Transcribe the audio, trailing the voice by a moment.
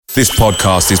This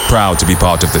podcast is proud to be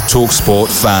part of the TalkSport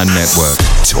Fan Network.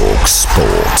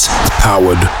 TalkSport.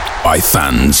 Powered by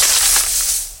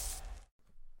fans.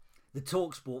 The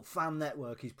TalkSport Fan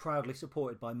Network is proudly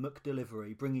supported by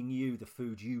McDelivery, bringing you the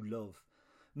food you love.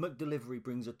 McDelivery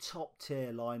brings a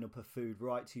top-tier lineup of food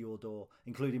right to your door,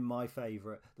 including my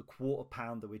favourite, the quarter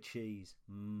pounder with cheese.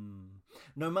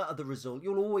 No matter the result,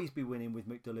 you'll always be winning with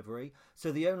McDelivery,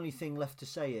 so the only thing left to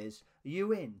say is, are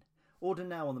you in? Order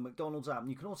now on the McDonald's app, and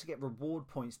you can also get reward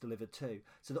points delivered too,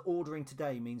 so that ordering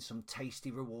today means some tasty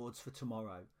rewards for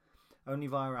tomorrow. Only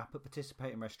via app at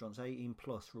participating restaurants, 18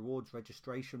 plus, rewards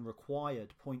registration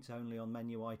required, points only on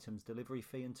menu items, delivery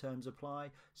fee and terms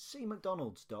apply. See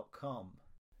mcdonalds.com.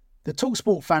 The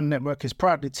TalkSport Fan Network is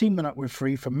proudly teaming up with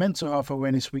Free for Mental Health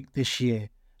Awareness Week this year.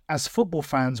 As football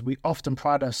fans, we often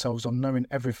pride ourselves on knowing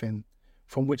everything,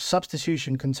 from which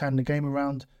substitution can turn the game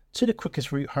around to the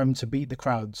quickest route home to beat the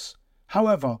crowds.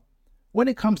 However, when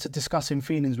it comes to discussing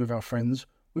feelings with our friends,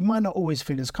 we might not always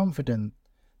feel as confident.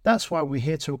 That's why we're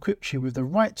here to equip you with the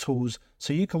right tools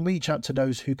so you can reach out to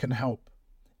those who can help.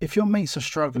 If your mates are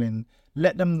struggling,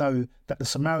 let them know that the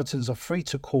Samaritans are free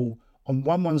to call on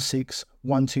 116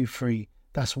 123.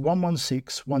 That's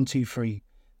 116 123.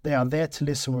 They are there to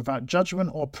listen without judgment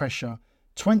or pressure,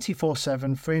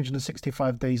 24/7,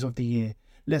 365 days of the year.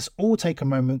 Let's all take a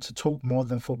moment to talk more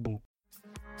than football.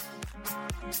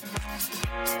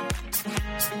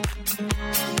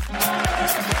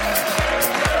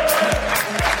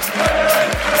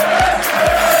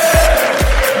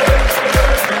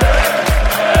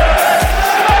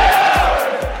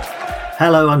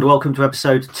 Hello and welcome to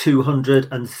episode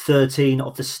 213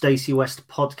 of the Stacey West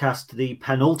podcast, the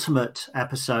penultimate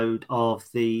episode of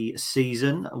the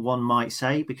season, one might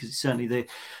say, because it's certainly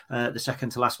the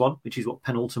second to last one, which is what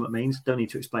penultimate means. Don't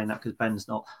need to explain that because Ben's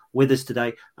not with us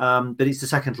today, but it's the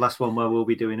second to last one where we'll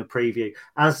be doing a preview.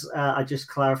 As I just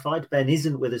clarified, Ben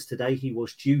isn't with us today. He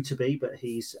was due to be, but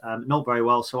he's not very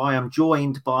well. So I am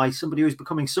joined by somebody who's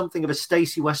becoming something of a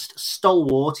Stacey West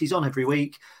stalwart. He's on every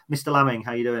week. Mr. Lamming,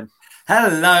 how you doing?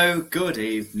 Hello, good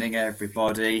evening,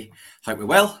 everybody. Hope we're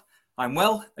well. I'm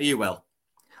well. Are you well?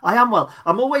 I am well.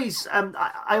 I'm always,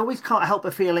 I always can't help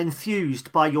but feel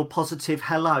enthused by your positive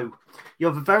hello. You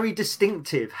have a very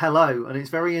distinctive hello, and it's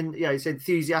very, it's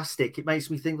enthusiastic. It makes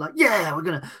me think like, yeah, we're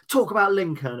going to talk about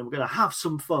Lincoln and we're going to have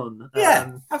some fun.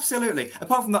 Yeah, absolutely.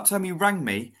 Apart from that time you rang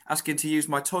me asking to use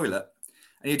my toilet,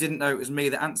 and you didn't know it was me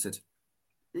that answered.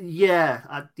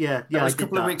 Yeah. That was a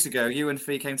couple of weeks ago. You and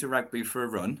Fee came to Rugby for a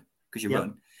run. Because you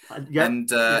run, and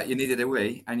you needed a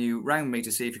wee, and you rang me to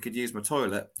see if you could use my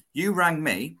toilet. You rang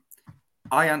me,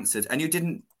 I answered, and you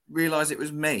didn't realise it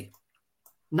was me.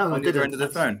 No, on the other end of the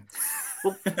phone.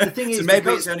 Well, the thing is, so maybe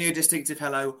it's only a distinctive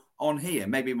hello on here.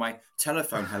 Maybe my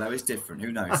telephone hello is different.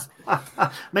 Who knows?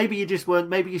 Maybe you just weren't.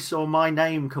 Maybe you saw my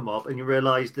name come up and you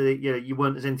realised that you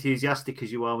weren't as enthusiastic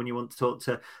as you are when you want to talk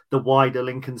to the wider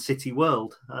Lincoln City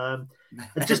world.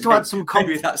 Just to add some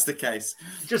maybe that's the case.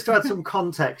 Just to add some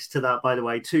context to that, by the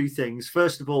way, two things.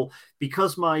 First of all,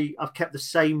 because I've kept the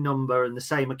same number and the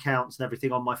same accounts and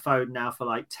everything on my phone now for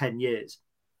like 10 years.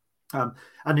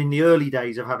 And in the early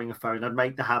days of having a phone, I'd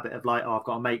make the habit of like, I've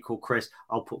got a mate called Chris,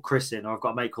 I'll put Chris in, or I've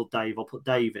got a mate called Dave, I'll put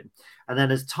Dave in. And then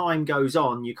as time goes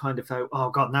on, you kind of go, oh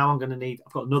God, now I've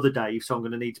got another Dave, so I'm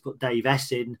going to need to put Dave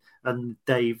S in, and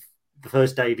Dave, the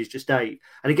first Dave is just Dave.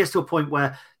 And it gets to a point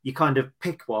where you kind of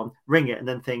pick one, ring it, and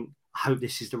then think, I hope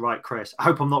this is the right Chris. I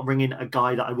hope I'm not ringing a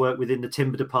guy that I worked with in the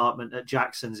timber department at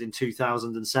Jackson's in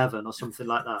 2007 or something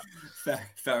like that.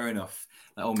 Fair enough.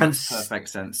 That all makes perfect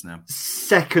sense now.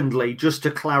 Secondly, just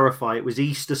to clarify, it was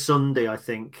Easter Sunday, I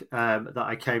think, that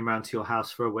I came round to your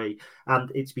house for a wee.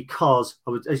 And it's because,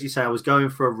 as you say, I was going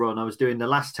for a run. I was doing the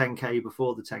last 10K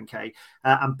before the 10K.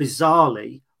 And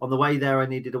bizarrely, on the way there, I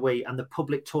needed a wee and the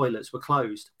public toilets were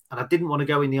closed. And I didn't want to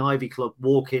go in the Ivy Club,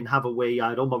 walk in, have a wee. I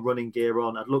had all my running gear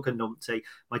on. I'd look a numpty.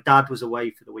 My dad was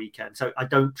away for the weekend. So I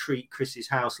don't treat Chris's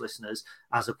house listeners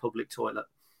as a public toilet.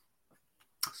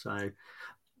 So...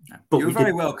 No. But you were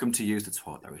very welcome to use the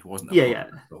toilet, though. It wasn't. Yeah.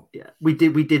 We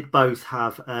did both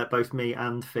have both me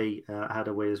and Fee had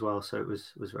a wee as well, so it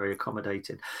was very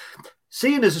accommodating.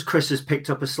 Seeing as Chris has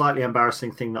picked up a slightly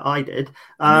embarrassing thing that I did,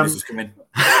 this is coming.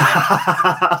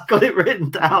 I've got it written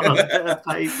down on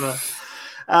paper.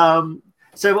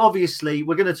 So obviously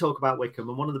we're going to talk about Wycombe,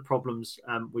 and one of the problems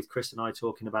with Chris and I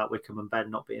talking about Wycombe and Ben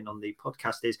not being on the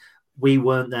podcast is we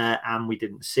weren't there and we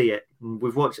didn't see it. And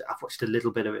I've watched a little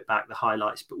bit of it back, the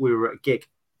highlights, but we were at a gig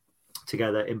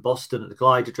together in Boston at the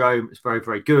Gliderdrome. It was very,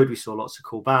 very good. We saw lots of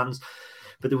cool bands.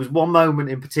 But there was one moment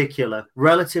in particular,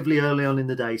 relatively early on in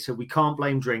the day, so we can't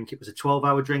blame drink. It was a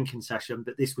 12-hour drinking session,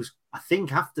 but this was, I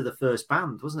think, after the first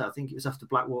band, wasn't it? I think it was after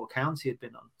Blackwater County had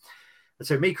been on. And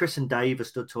so me, Chris and Dave are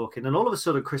stood talking, and all of a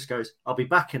sudden Chris goes, "I'll be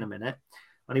back in a minute."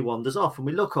 And he wanders off, and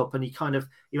we look up, and he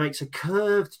makes a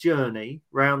curved journey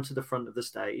round to the front of the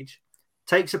stage,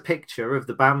 takes a picture of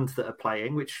the band that are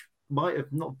playing, which might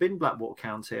have not been Blackwater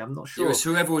County. I'm not sure. It was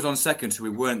whoever was on second, so we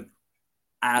weren't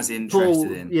as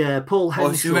interested in. Yeah, Paul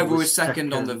Henshaw. Or whoever was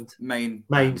second on the main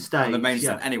stage. On the main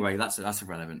stage. Anyway, that's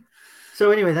irrelevant.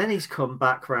 So anyway, then he's come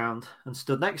back round and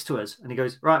stood next to us, and he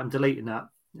goes, "Right, I'm deleting that."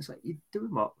 It's like, "You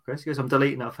doing what, Chris?" He goes, "I'm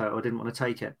deleting that photo. I didn't want to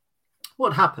take it."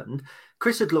 What happened?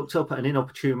 Chris had looked up at an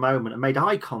inopportune moment and made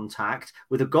eye contact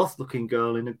with a goth-looking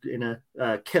girl in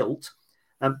a kilt,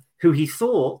 who he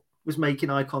thought was making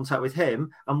eye contact with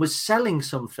him and was selling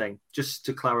something, just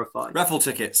to clarify. Raffle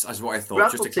tickets, is what I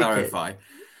thought, just to clarify.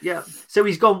 Yeah. So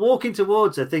he's gone walking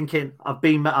towards her thinking,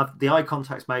 the eye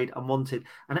contact's made, I'm wanted.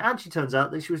 And it actually turns out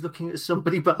that she was looking at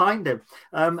somebody behind him.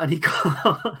 And he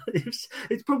got, it's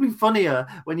probably funnier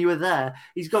when you were there.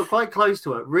 He's got quite close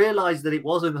to her, realised that it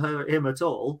wasn't him at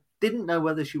all, didn't know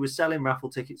whether she was selling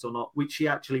raffle tickets or not, which she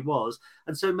actually was.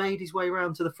 And so made his way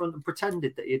around to the front and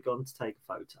pretended that he had gone to take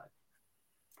a photo.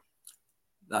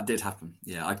 That did happen.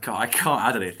 Yeah, I can't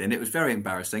add anything. It was very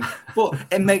embarrassing, but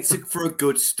it makes it for a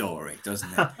good story, doesn't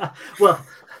it? Well,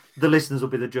 the listeners will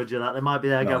be the judge of that. They might be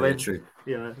there going, true.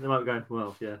 Yeah, they might be going,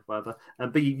 well, yeah, whatever.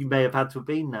 But you may have had to have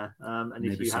been there. And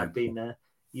maybe if you had been there,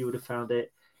 you would have found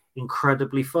it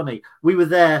incredibly funny. We were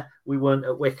there. We weren't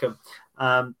at Wycombe,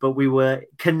 but we were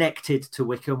connected to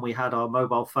Wycombe. We had our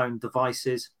mobile phone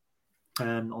devices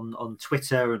on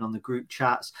Twitter and on the group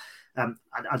chats.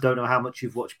 I don't know how much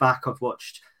you've watched back. I've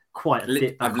watched quite a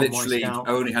bit. I've literally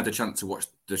only had the chance to watch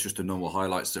just the normal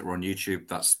highlights that were on YouTube.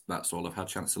 That's all I've had a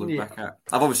chance to look back at.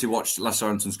 I've obviously watched Les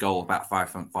Sorensen's goal about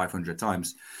 500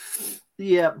 times.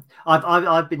 Yeah,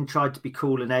 I've been tried to be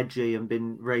cool and edgy and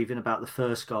been raving about the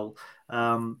first goal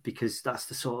because that's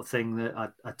the sort of thing that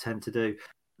I tend to do.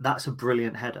 That's a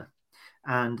brilliant header.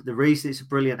 And the reason it's a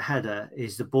brilliant header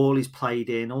is the ball is played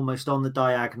in almost on the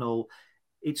diagonal.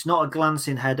 It's not a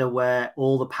glancing header where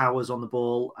all the power's on the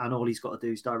ball and all he's got to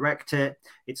do is direct it.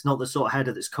 It's not the sort of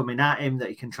header that's coming at him that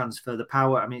he can transfer the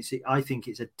power. I mean, I think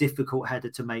it's a difficult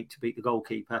header to make to beat the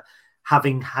goalkeeper,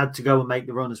 having had to go and make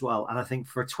the run as well. And I think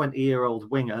for a 20-year-old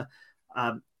winger,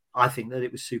 I think that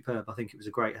it was superb. I think it was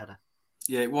a great header.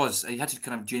 Yeah, it was. He had to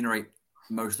kind of generate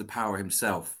most of the power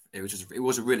himself. It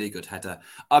was a really good header.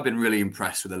 I've been really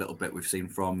impressed with a little bit we've seen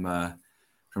from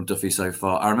Duffy so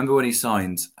far. I remember when he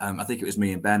signed, I think it was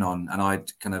me and Ben on, and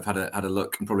I'd kind of had a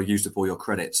look and probably used up all your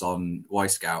credits on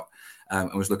Y-Scout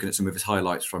and was looking at some of his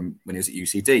highlights from when he was at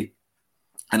UCD.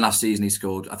 And last season he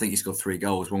scored 3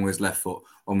 goals, one with his left foot,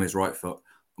 one with his right foot,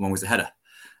 and one was the header.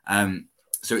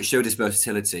 So it showed his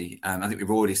versatility. I think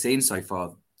we've already seen so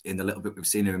far in the little bit we've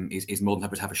seen him, he's more than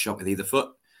happy to have a shot with either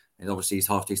foot. And obviously he's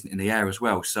half decent in the air as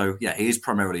well. So yeah, he is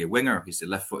primarily a winger. He's a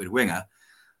left-footed winger.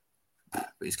 But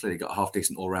he's clearly got a half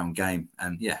decent all-round game,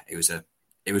 and yeah, it was a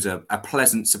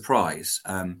pleasant surprise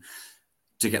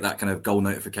to get that kind of goal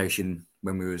notification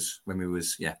when we was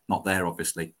not there,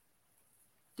 obviously.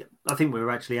 Yeah, I think we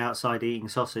were actually outside eating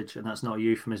sausage, and that's not a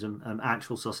euphemism,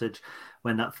 actual sausage,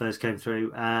 when that first came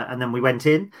through. And then we went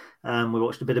in, we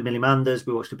watched a bit of Millie Manders,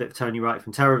 we watched a bit of Tony Wright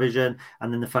from Television,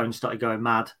 and then the phone started going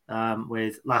mad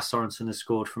with Lasse Sorensen has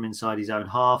scored from inside his own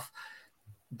half.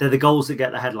 They're the goals that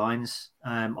get the headlines,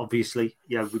 obviously,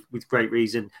 with great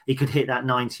reason. He could hit that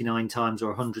 99 times or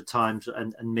 100 times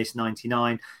and miss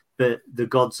 99, but the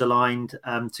gods aligned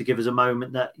to give us a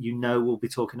moment that we'll be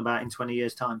talking about in 20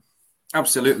 years' time.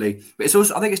 Absolutely. But it's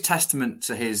also, I think it's testament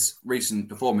to his recent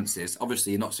performances.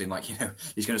 Obviously, you're not seeing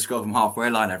he's going to score from halfway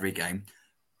line every game,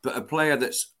 but a player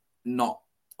that's not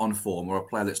on form or a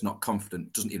player that's not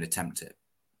confident doesn't even attempt it.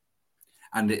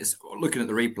 And it's looking at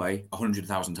the replay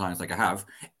 100,000 times, like I have.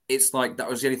 It's like that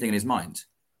was the only thing in his mind.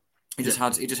 He just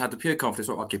had the pure confidence.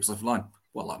 Well, I'll keep myself in line.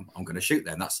 Well, I'm going to shoot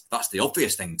then. That's the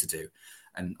obvious thing to do.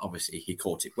 And obviously, he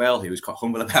caught it well. He was quite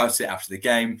humble about it after the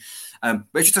game. But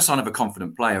it's just a sign of a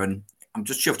confident player. And I'm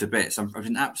just chuffed to bits. I've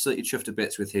been absolutely chuffed to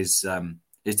bits with his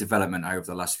development over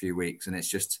the last few weeks. And it's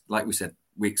just like we said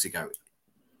weeks ago.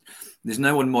 There's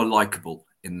no one more likable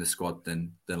in the squad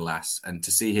than Lasse, and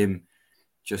to see him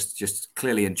just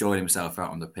clearly enjoying himself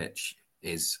out on the pitch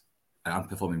and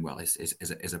performing well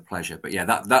is a pleasure. But yeah,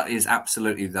 that is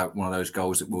absolutely one of those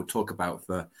goals that we'll talk about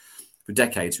for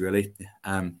decades, really.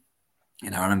 I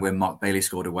remember when Mark Bailey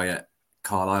scored away at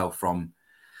Carlisle from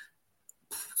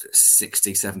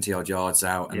 60, 70 odd yards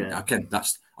out. And again,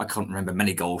 I can't remember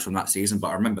many goals from that season, but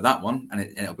I remember that one, and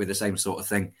it'll be the same sort of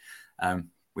thing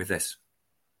with this.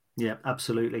 Yeah,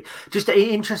 absolutely. Just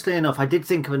interestingly enough, I did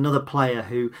think of another player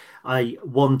who I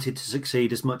wanted to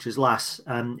succeed as much as Lass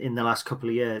in the last couple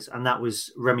of years, and that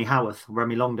was Remy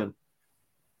Longdon.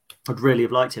 I'd really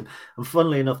have liked him. And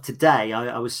funnily enough, today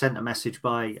I was sent a message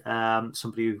by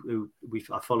somebody who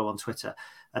I follow on Twitter,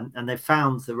 and they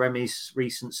found the Remy's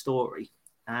recent story.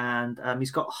 And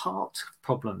he's got heart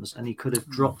problems, and he could have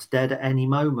dropped dead at any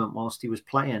moment whilst he was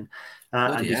playing.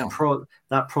 And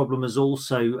that problem has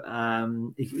also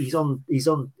he's on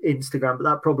Instagram, but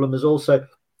that problem has also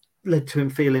led to him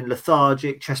feeling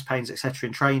lethargic, chest pains, etc.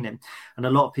 in training. And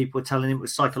a lot of people were telling him it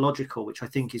was psychological, which I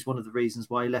think is one of the reasons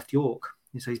why he left York.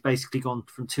 So he's basically gone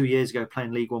from 2 years ago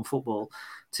playing League One football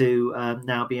to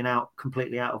now being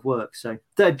completely out of work. So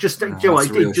Joe, it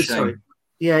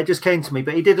just came to me,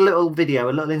 but he did a little video,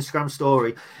 a little Instagram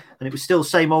story, and it was still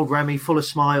same old Remy, full of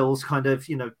smiles, kind of,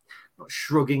 not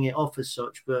shrugging it off as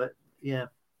such, but yeah.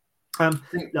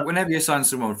 Whenever you sign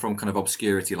someone from kind of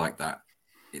obscurity like that,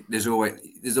 there's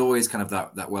always kind of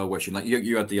that well wishing. Like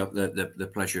you had the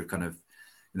pleasure of kind of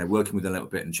working with him a little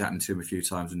bit and chatting to him a few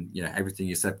times, and everything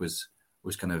you said was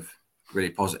kind of really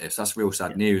positive. So that's real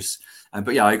sad news.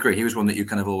 But yeah, I agree. He was one that you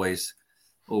kind of always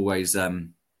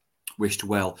wished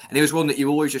well, and he was one that you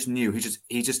always just knew.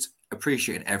 He just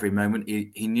appreciated every moment.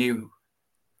 He knew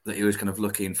that he was kind of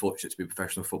lucky and fortunate to be a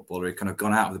professional footballer. He'd kind of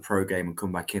gone out of the pro game and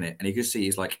come back in it, and you could see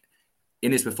he's like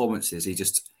in his performances.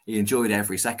 He enjoyed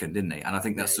every second, didn't he? And I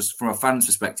think that's just from a fan's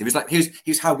perspective. It's like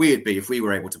he's how we'd be if we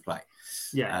were able to play.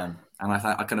 Yeah, and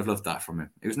I kind of loved that from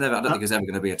him. It was never. I don't think he was ever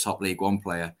going to be a top League One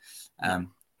player,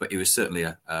 but he was certainly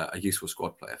a useful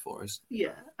squad player for us.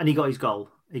 Yeah, and he got his goal.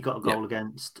 He got a goal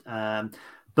against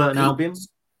Burton Albion.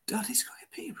 Did he score at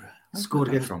Peterborough? Scored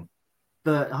against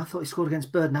But I thought he scored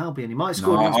against Burton Albion. He might have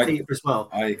scored against Peterborough as well.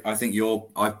 I think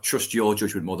I trust your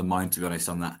judgment more than mine, to be honest,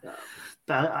 on that.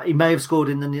 But he may have scored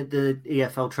in the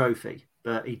EFL trophy,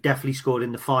 but he definitely scored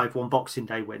in the 5-1 Boxing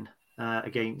Day win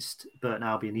against Burton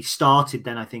Albion. He started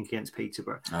then, I think, against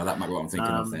Peterborough. Oh, that might be what I'm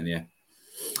thinking of then, yeah.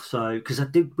 So, because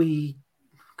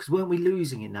weren't we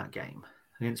losing in that game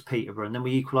against Peterborough, and then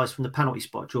we equalised from the penalty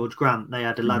spot. George Grant, they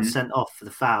had a lad sent off for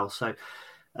the foul. So,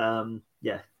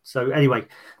 yeah. So anyway,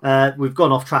 we've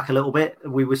gone off track a little bit.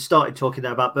 We started talking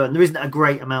there about Burton. There isn't a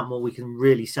great amount more we can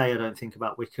really say, I don't think,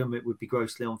 about Wycombe. It would be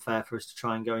grossly unfair for us to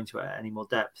try and go into it at any more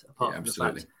depth, apart from the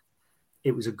fact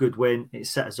it was a good win. It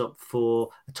set us up for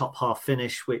a top half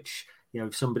finish, which,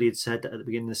 if somebody had said at the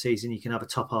beginning of the season, you can have a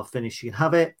top half finish, you can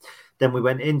have it. Then we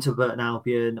went into Burton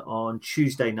Albion on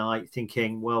Tuesday night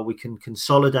thinking, well, we can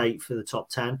consolidate for the top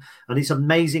 10. And it's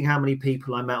amazing how many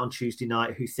people I met on Tuesday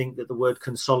night who think that the word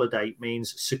consolidate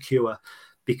means secure,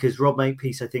 because Rob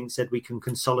Makepeace, I think, said we can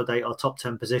consolidate our top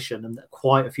 10 position. And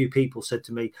quite a few people said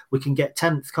to me, we can get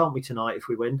 10th, can't we, tonight if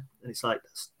we win? And it's like,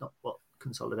 that's not what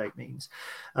consolidate means.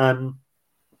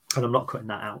 And I'm not cutting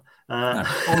that out. No.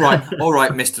 All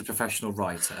right, Mr. Professional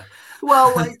Writer.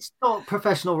 Well, it's not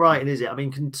professional writing, is it? I mean,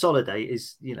 consolidate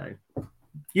is, you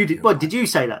did. Well, did you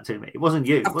say that to me? It wasn't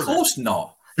you. Of course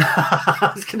not.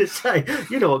 I was going to say,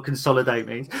 you know what consolidate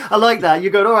means. I like that.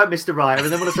 You're going, all right, Mr. Writer.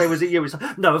 And then when I say, was it you? It's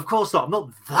like, no, of course not. I'm not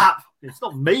that. It's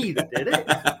not me that did it.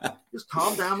 Just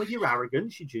calm down with your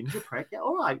arrogance, you ginger prick. Yeah,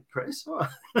 all right, Chris. All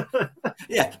right.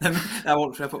 Yeah, I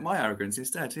want to put my arrogance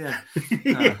instead. Yeah.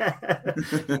 Yeah.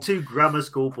 2 grammar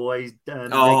school boys.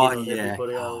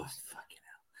 Everybody else. Fucking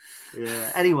hell.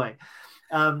 Yeah. Anyway,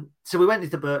 so we went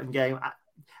into the Burton game.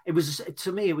 It was,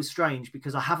 to me, it was strange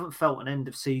because I haven't felt an end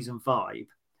of season vibe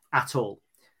at all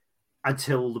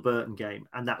until the Burton game,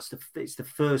 and it's the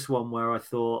first one where I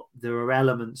thought there are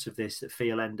elements of this that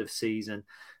feel end of season,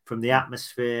 from the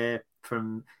atmosphere,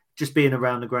 from just being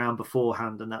around the ground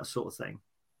beforehand and that sort of thing.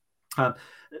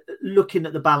 Looking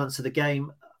at the balance of the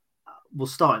game, we'll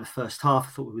start in the first half.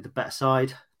 I thought we were the better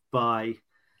side by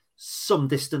some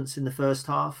distance in the first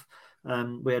half.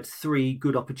 We had 3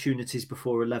 good opportunities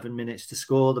before 11 minutes to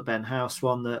score. The Ben House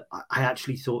one that I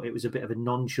actually thought it was a bit of a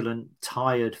nonchalant,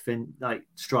 tired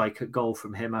strike at goal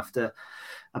from him after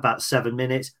about 7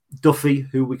 minutes. Duffy,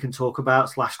 who we can talk about,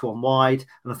 slashed one wide,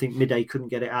 and I think Midday couldn't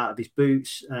get it out of his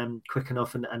boots quick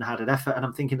enough and had an effort. And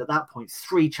I'm thinking at that point,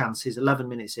 3 chances, 11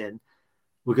 minutes in,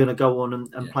 we're going to go on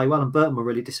and play well. And Burton were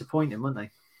really disappointing, weren't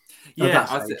they? Yeah,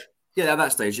 at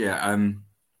that stage, yeah.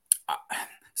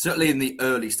 Certainly in the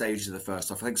early stages of the first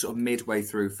half, I think sort of midway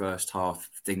through first half,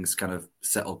 things kind of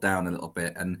settled down a little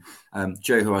bit. And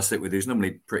Joe, who I sit with, who's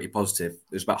normally pretty positive,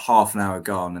 there's about half an hour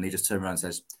gone, and he just turned around and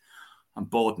says, I'm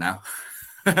bored now.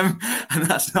 and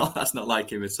that's not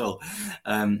like him at all.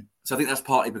 So I think that's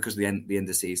partly because the end of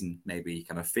the season maybe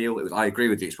kind of feel. I agree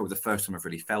with you. It's probably the first time I've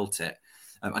really felt it.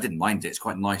 I didn't mind it. It's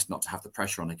quite nice not to have the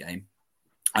pressure on a game.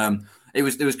 It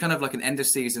was kind of like an end of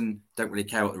season. Don't really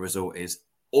care what the result is,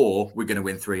 or we're going to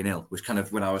win 3-0. Was kind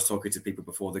of when I was talking to people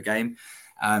before the game.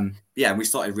 We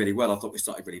started really well. I thought we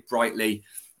started really brightly.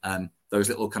 Those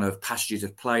little kind of passages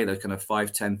of play, those kind of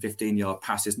 5, 10, 15-yard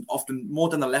passes, often more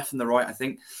than the left than the right, I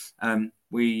think.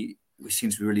 We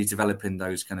seem to be really developing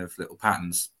those kind of little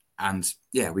patterns. And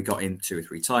we got in 2 or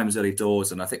 3 times early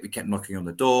doors, and I think we kept knocking on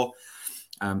the door.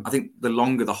 I think the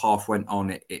longer the half went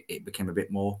on, it became a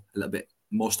little bit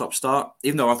more stop-start.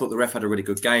 Even though I thought the ref had a really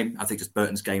good game, I think just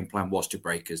Burton's game plan was to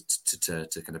break us, to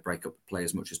kind of break up the play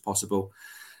as much as possible.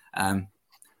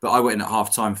 But I went in at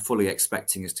half-time fully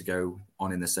expecting us to go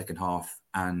on in the second half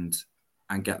and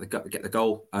get the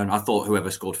goal. And I thought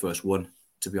whoever scored first won,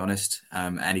 to be honest,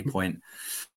 at any point.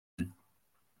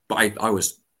 But I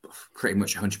was pretty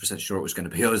much 100% sure it was going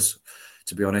to be us,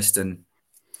 to be honest. And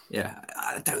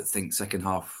I don't think second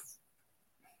half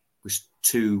was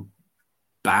too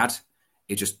bad.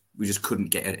 We just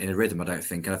couldn't get in a rhythm, I don't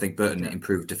think. And I think Burton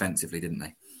improved defensively, didn't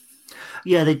they?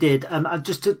 Yeah, they did.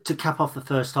 Just to cap off the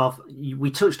first half,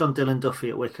 we touched on Dylan Duffy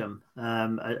at Wycombe.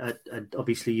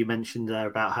 Obviously, you mentioned there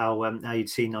about how you'd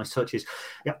seen nice touches.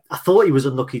 Yeah, I thought he was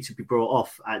unlucky to be brought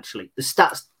off, actually. The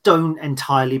stats don't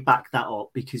entirely back that up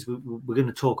because we're going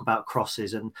to talk about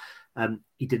crosses, and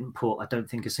he didn't put, I don't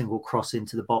think, a single cross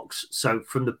into the box. So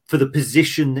for the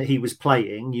position that he was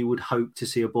playing, you would hope to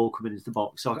see a ball coming into the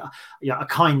box. So I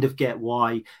kind of get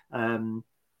why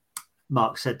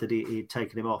Mark said that he had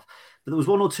taken him off. But there was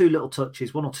 1 or 2 little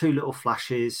touches, 1 or 2 little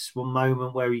flashes, one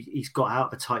moment where he's got out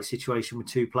of a tight situation with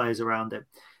 2 players around him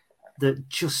that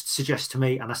just suggests to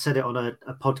me, and I said it on a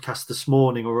podcast this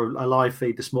morning or a live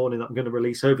feed this morning that I'm going to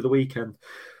release over the weekend,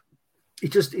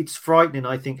 it's frightening,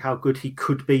 I think, how good he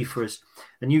could be for us.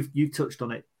 And you've touched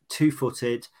on it,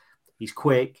 2-footed, he's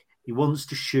quick, he wants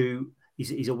to shoot,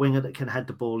 he's a winger that can head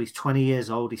the ball, he's 20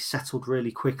 years old, he's settled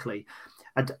really quickly.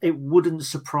 And it wouldn't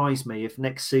surprise me if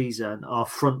next season our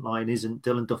front line isn't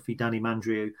Dylan Duffy, Danny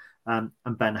Mandrew, and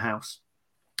Ben House.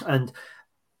 And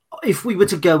if we were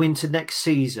to go into next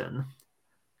season,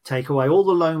 take away all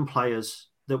the loan players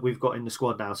that we've got in the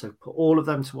squad now, so put all of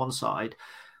them to one side,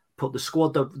 put the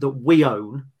squad that we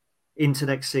own into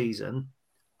next season,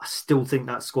 I still think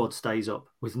that squad stays up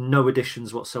with no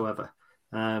additions whatsoever.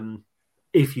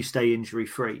 If you stay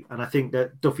injury-free. And I think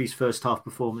that Duffy's first half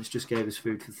performance just gave us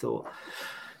food for thought.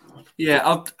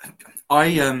 Yeah,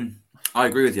 I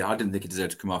agree with you. I didn't think he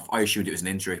deserved to come off. I assumed it was an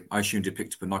injury. I assumed he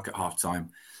picked up a knock at half-time.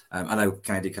 I know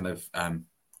Kennedy kind of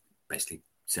basically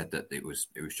said that it was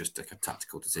just a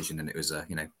tactical decision and it was,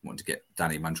 wanting to get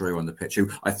Danny Mandrew on the pitch, who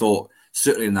I thought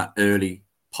certainly in that early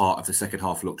part of the second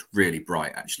half looked really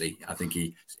bright, actually. I think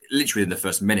he, literally in the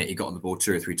first minute, he got on the ball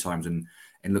 2 or 3 times and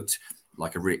looked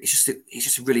like he's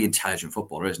just a really intelligent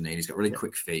footballer, isn't he? And he's got really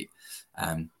quick feet.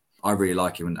 I really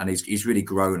like him, and he's really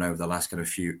grown over the last kind of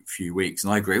few weeks.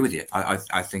 And I agree with you.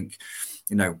 I think,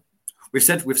 we've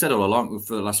said all along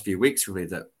for the last few weeks really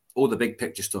that all the big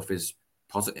picture stuff is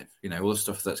positive. All the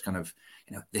stuff that's kind of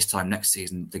this time next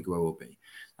season, I think where we'll be.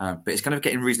 But it's kind of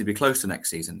getting reasonably close to next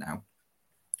season now,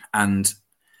 and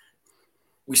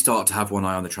we start to have one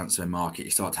eye on the transfer market.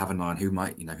 You start to have an eye on who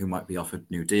might be offered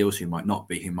new deals, who might not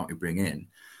be, who might we bring in.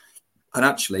 And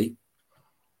actually,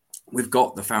 we've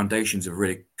got the foundations of a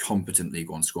really competent League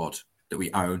One squad that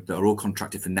we own, that are all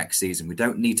contracted for next season. We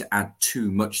don't need to add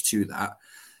too much to that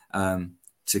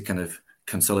to kind of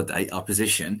consolidate our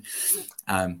position.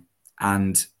 That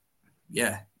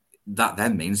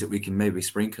then means that we can maybe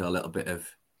sprinkle a little bit of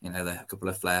a couple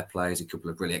of flair players, a couple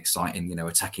of really exciting,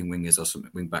 attacking wingers or something,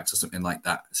 wing backs or something like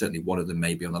that. Certainly one of them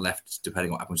maybe on the left,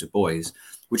 depending on what happens with boys.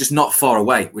 We're just not far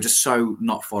away. We're just so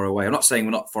not far away. I'm not saying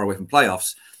we're not far away from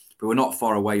playoffs, but we're not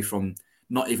far away from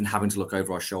not even having to look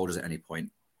over our shoulders at any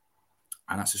point.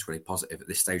 And that's just really positive at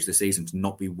this stage of the season, to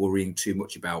not be worrying too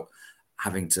much about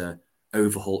having to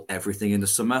overhaul everything in the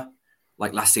summer.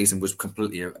 Like last season was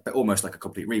almost like a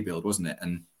complete rebuild, wasn't it?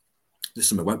 And this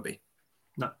summer won't be.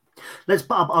 No.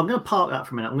 I'm going to park that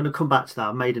for a minute. I'm going to come back to that.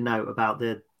 I made a note about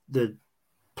the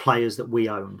players that we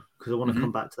own because I want to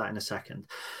come back to that in a second.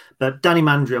 But Danny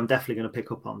Mandrew, I'm definitely going to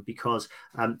pick up on because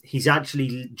he's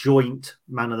actually joint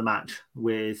man of the match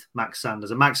with Max Sanders.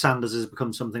 And Max Sanders has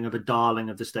become something of a darling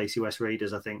of the Stacey West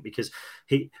readers, I think, because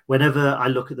whenever I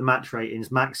look at the match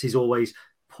ratings, Max is always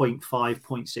 0.5,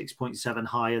 0.6, 0.7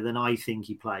 higher than I think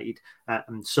he played.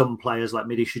 And some players like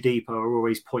Midi Shadipo are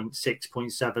always 0.6,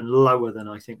 0.7 lower than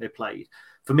I think they played.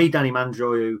 For me, Danny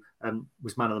Mandrew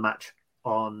was man of the match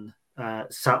on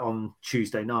sat on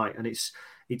Tuesday night, and it's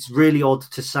really odd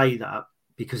to say that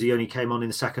because he only came on in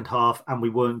the second half, and we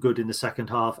weren't good in the second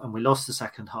half, and we lost the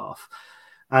second half.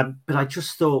 But I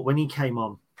just thought when he came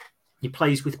on, he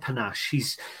plays with panache.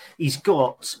 He's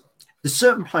got there's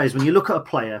certain players when you look at a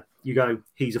player, you go,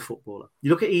 he's a footballer. You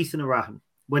look at Ethan Arahan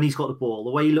when he's got the ball,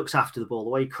 the way he looks after the ball, the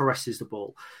way he caresses the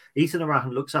ball. Ethan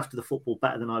Arahan looks after the football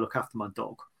better than I look after my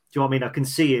dog. Do you know what I mean? I can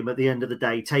see him at the end of the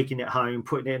day taking it home,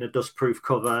 putting it in a dust-proof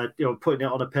cover, putting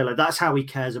it on a pillow. That's how he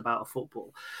cares about a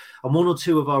football. And one or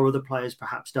two of our other players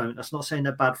perhaps don't. That's not saying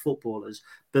they're bad footballers,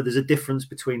 but there's a difference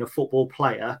between a football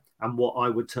player and what I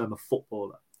would term a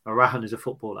footballer. Arahan is a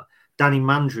footballer. Danny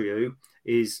Mandrieu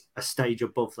is a stage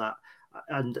above that.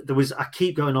 And I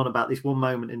keep going on about this one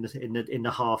moment in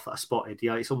the half that I spotted.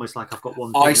 Yeah, it's almost like I've got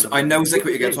one. I know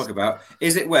exactly what you're going to talk about.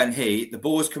 Is it when the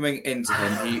ball was coming into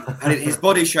him, his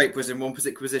body shape was in one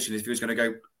particular position if he was going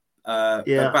to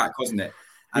go back, wasn't it?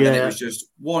 And then it was just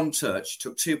one touch,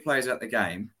 took two players out of the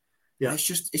game. Yeah, it's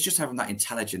just having that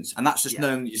intelligence, and that's just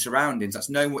knowing your surroundings. That's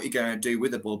knowing what you're going to do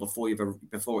with the ball before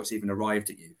it's even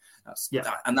arrived at you.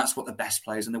 That's what the best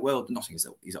players in the world. Not saying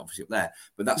he's obviously up there,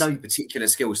 but that's the particular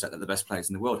skill set that the best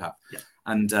players in the world have. Yeah.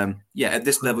 And at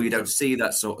this level, you don't see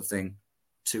that sort of thing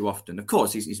too often. Of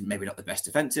course, he's maybe not the best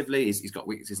defensively. He's got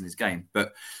weaknesses in his game,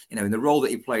 but in the role that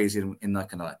he plays in like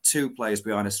kind of like two players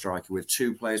behind a striker with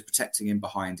two players protecting him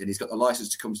behind, and he's got the license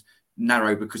to come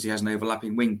narrow because he has an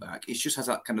overlapping wing back. It just has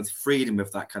that kind of freedom of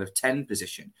that kind of 10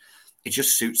 position. It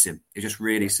just suits him. It just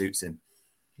really suits him.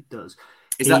 It does.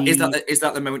 Is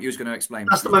that the moment you was going to explain?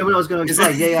 That's the moment I was going to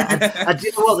explain. Yeah. And do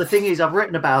you know what the thing is? I've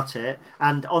written about it,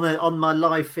 and on my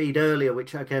live feed earlier,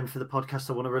 which again for the podcast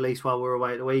I want to release while we're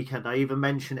away at the weekend, I even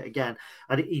mention it again.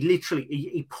 And he literally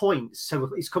he points.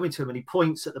 So it's coming to him, and he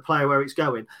points at the player where it's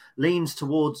going, leans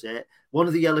towards it. One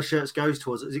of the yellow shirts goes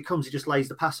towards it. As it comes, he just lays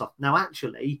the pass off. Now,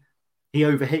 actually, he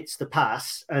overhits the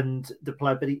pass and the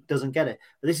player, but he doesn't get it.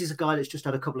 But this is a guy that's just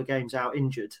had a couple of games out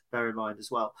injured, bear in mind as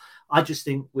well. I just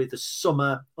think with the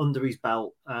summer under his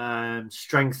belt,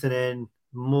 strengthening,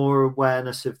 more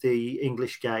awareness of the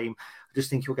English game, I just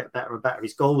think he'll get better and better.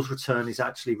 His goals return is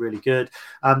actually really good.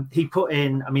 He put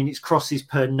in, it's crosses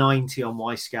per 90 on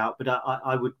Y-Scout, but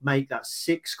I would make that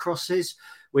 6 crosses,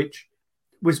 which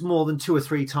was more than 2 or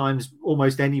 3 times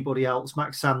almost anybody else.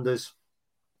 Max Sanders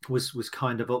was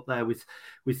kind of up there with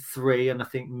 3, and I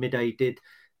think Midday did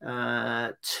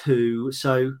 2.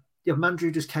 So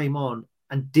Mandrew just came on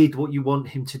and did what you want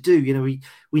him to do.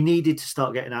 We needed to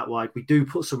start getting out wide. We do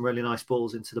put some really nice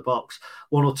balls into the box.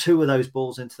 1 or 2 of those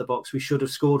balls into the box we should have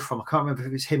scored from. I can't remember if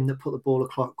it was him that put the ball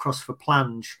across for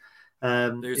Plange.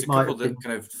 There was a couple that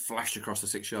kind of flashed across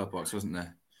the 6-yard box, wasn't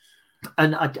there?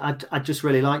 And I just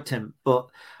really liked him, but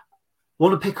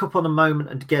want to pick up on a moment.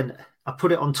 And again, I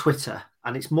put it on Twitter,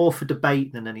 and it's more for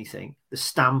debate than anything. The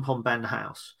stamp on Ben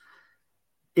House.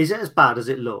 Is it as bad as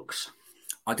it looks?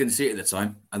 I didn't see it at the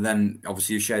time. And then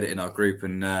obviously you shared it in our group,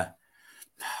 and I'm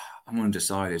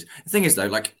undecided. The thing is,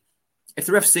 though, if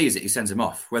the ref sees it, he sends him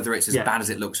off, whether it's as bad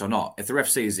as it looks or not. If the ref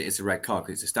sees it, it's a red card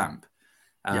because it's a stamp.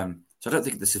 So I don't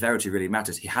think the severity really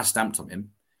matters. He has stamped on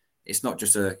him. It's not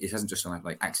just he hasn't just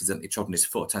accidentally trodden his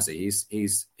foot, has he?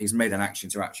 He's made an action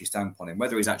to actually stamp on him.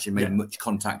 Whether he's actually made much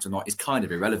contact or not is kind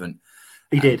of irrelevant.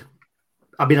 He did.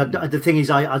 The thing is,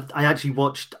 I actually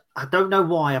watched. I don't know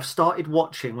why. I've started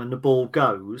watching when the ball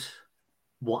goes,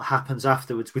 what happens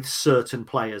afterwards with certain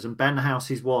players, and Ben House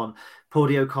is one.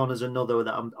 Paudie O'Connor's another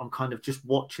that I'm kind of just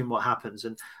watching what happens.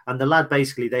 And the lad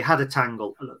basically, they had a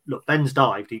tangle. Look, Ben's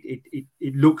dived.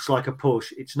 It looks like a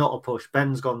push. It's not a push.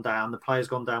 Ben's gone down. The player's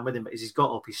gone down with him. But as he's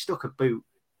got up, he stuck a boot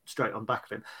straight on back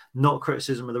of him. Not a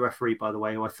criticism of the referee, by the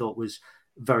way, who I thought was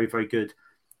very, very good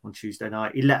on Tuesday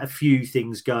night. He let a few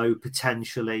things go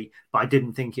potentially, but I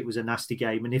didn't think it was a nasty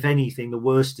game. And if anything, the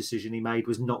worst decision he made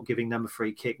was not giving them a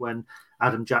free kick when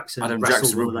Adam Jackson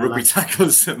rugby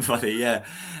tackled somebody. Yeah,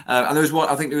 and there was one.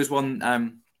 I think there was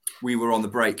one. We were on the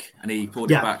break, and he pulled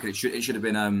it back, and it should have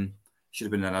been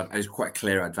it was quite a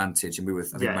clear advantage, and we were.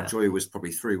 I think Manjoya was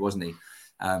probably through, wasn't he?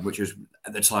 Which was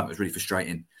at the time it was really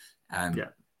frustrating.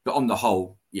 But on the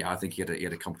whole, I think he had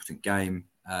a competent game.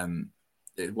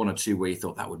 1 or 2 where he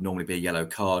thought that would normally be a yellow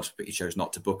card, but he chose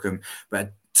not to book them.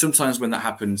 But sometimes when that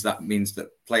happens, that means that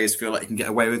players feel like they can get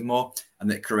away with more,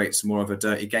 and that creates more of a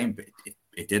dirty game. But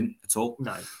it didn't at all.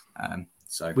 No.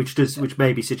 Which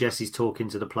maybe suggests he's talking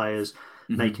to the players,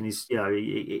 making his.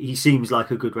 He seems like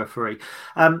a good referee.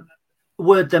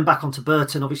 word then back onto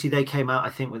Burton. Obviously, they came out, I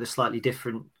think, with a slightly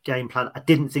different game plan. I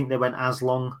didn't think they went as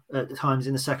long at the times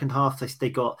in the second half. They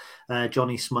got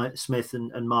Johnny Smith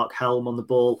and Mark Helm on the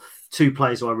ball, two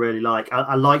players who I really like.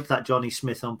 I like that Johnny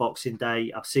Smith on Boxing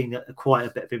Day. I've seen quite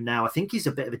a bit of him now. I think he's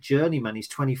a bit of a journeyman. He's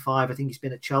 25. I think he's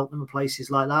been at Cheltenham and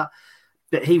places like that.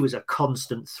 But he was a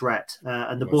constant threat.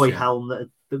 And the boy Helm,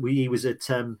 he was at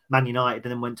Man United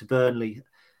and then went to Burnley.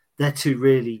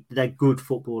 They're good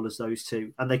footballers, those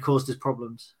two, and they caused us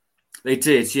problems. They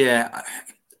did, yeah.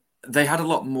 They had a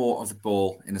lot more of the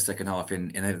ball in the second half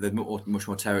in much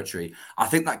more territory. I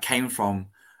think that came from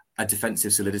a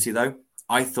defensive solidity, though.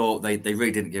 I thought they really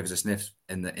didn't give us a sniff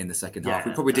in the second half.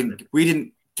 We probably didn't. We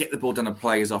didn't get the ball down and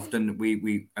play as often.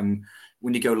 We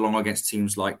when you go along against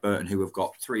teams like Burton, who have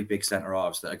got three big centre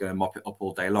halves that are going to mop it up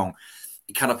all day long,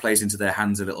 it kind of plays into their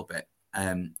hands a little bit.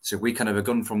 So we kind of have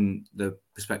gone from the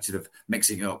perspective of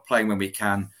mixing it up, playing when we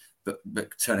can, but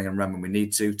turning and run when we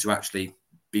need to actually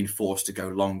being forced to go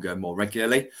longer more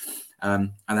regularly.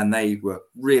 And then they were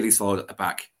really solid at the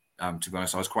back. To be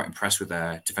honest, I was quite impressed with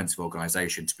their defensive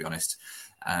organisation, to be honest.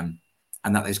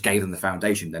 And that just gave them the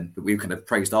foundation then. But we kind of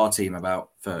praised our team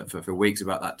for weeks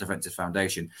about that defensive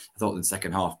foundation. I thought in the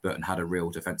second half, Burton had a real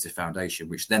defensive foundation,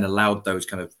 which then allowed those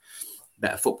kind of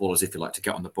better footballers, if you like, to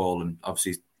get on the ball. And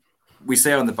obviously, we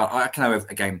say on the back, I can have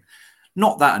a game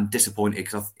not that I'm disappointed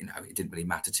because it didn't really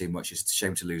matter too much. It's a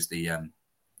shame to lose the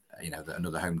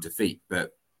another home defeat,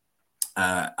 but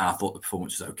I thought the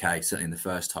performance was okay, certainly in the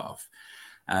first half.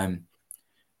 But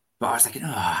I was thinking,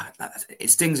 it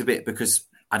stings a bit because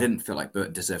I didn't feel like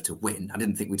Burton deserved to win. I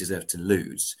didn't think we deserved to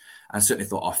lose. I certainly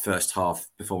thought our first half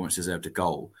performance deserved a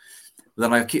goal. But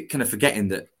then I keep kind of forgetting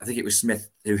that I think it was Smith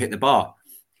who hit the bar.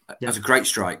 Yeah. That was a great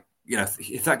strike.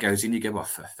 If that goes in, you go, well,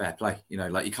 fair play. You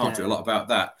can't do a lot about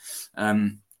that.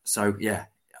 So, yeah,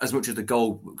 as much as the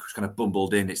goal was kind of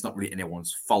bumbled in, it's not really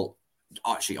anyone's fault,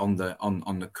 actually, on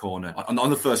the corner, on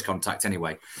the first contact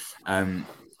anyway. And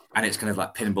it's kind of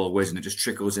like pinball whiz and it just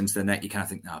trickles into the net. You kind of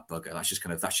think, bugger, that's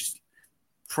just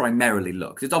primarily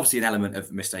luck. There's obviously an element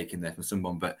of mistake in there from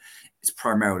someone, but it's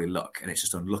primarily luck and it's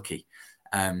just unlucky.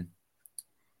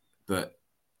 But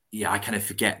yeah, I kind of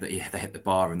forget that they hit the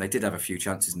bar and they did have a few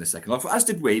chances in the second half, as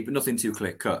did we, but nothing too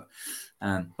clear cut.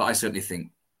 But I certainly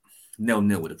think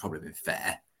 0-0 would have probably been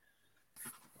fair.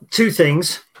 Two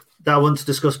things that I want to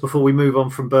discuss before we move on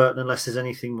from Burton, unless there's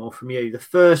anything more from you. The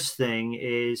first thing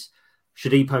is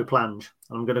Shodipo Plange.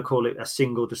 I'm going to call it a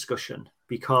single discussion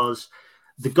because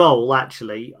the goal,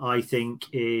 actually, I think,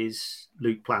 is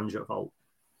Luke Plange at fault.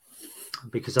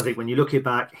 Because I think when you look it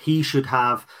back, he should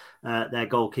have their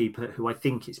goalkeeper, who I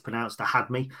think it's pronounced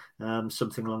Ahadmi,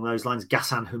 something along those lines,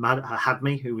 Ghassan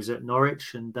Ahadmi, who was at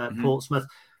Norwich and Portsmouth.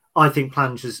 I think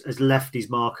Plange has left his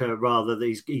marker rather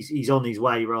than he's on his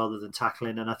way rather than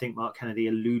tackling. And I think Mark Kennedy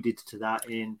alluded to that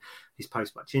in his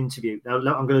post-match interview. Now,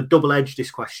 I'm going to double-edge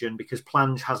this question because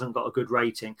Plange hasn't got a good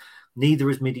rating. Neither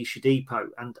has Midi Shodipo.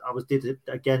 And I did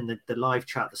the live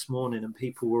chat this morning and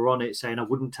people were on it saying I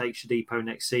wouldn't take Shodipo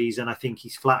next season. I think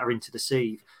he's flatter into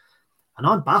deceive. And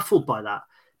I'm baffled by that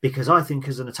because I think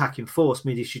as an attacking force,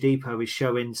 Midi Shodipo is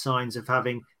showing signs of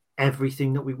having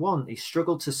everything that we want. He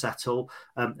struggled to settle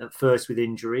at first with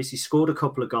injuries. He scored a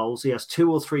couple of goals. He has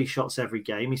 2 or 3 shots every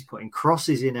game. He's putting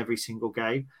crosses in every single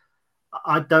game.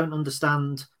 I don't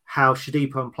understand how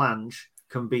Shodipo and Plange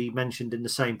can be mentioned in the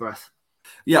same breath.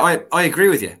 Yeah, I agree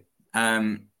with you.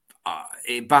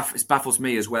 It baffles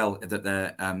me as well that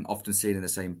they're often seen in the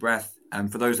same breath.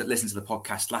 For those that listened to the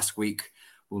podcast last week,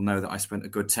 will know that I spent a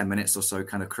good 10 minutes or so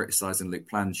kind of criticising Luke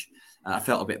Plange. I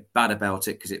felt a bit bad about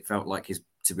it because it felt like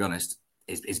to be honest,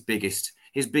 his biggest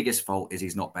fault is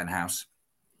he's not Ben House.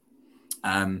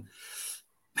 And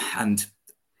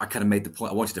I kind of made the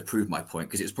point, I wanted to prove my point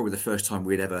because it was probably the first time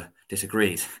we'd ever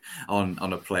disagreed on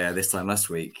a player this time last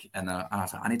week. And I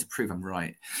was like, I need to prove I'm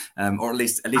right. Or at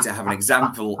least I have an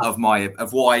example of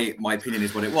why my opinion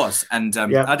is what it was. And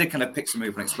I did kind of pick some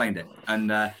move and explained it.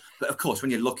 And but of course, when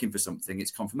you're looking for something,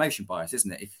 it's confirmation bias,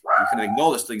 isn't it? If you kind of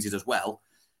ignore the things he does well,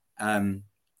 and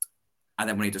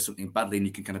then when he does something badly and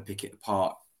you can kind of pick it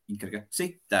apart, you can go,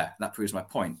 see, there, that proves my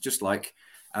point. Just like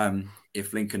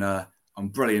if Lincoln are on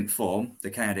brilliant form, the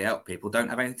Kennedy out people don't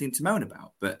have anything to moan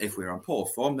about. But if we're on poor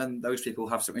form, then those people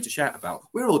have something to shout about.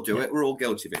 We all do it. We're all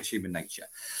guilty of it. It's human nature.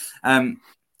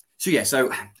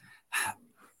 So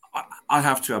I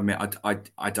have to admit,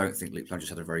 I don't think Luke Plange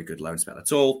had a very good loan spell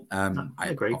at all. I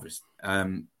agree.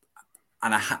 And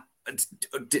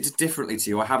differently to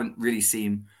you, I haven't really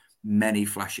seen many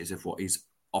flashes of what he's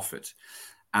offered.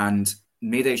 And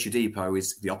Mide Shodipo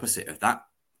is the opposite of that.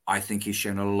 I think he's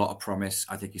shown a lot of promise.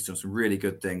 I think he's done some really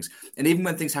good things. And even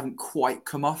when things haven't quite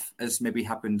come off, as maybe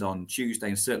happened on Tuesday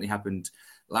and certainly happened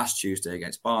last Tuesday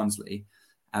against Barnsley,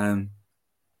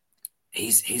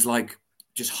 he's like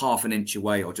just half an inch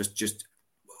away or just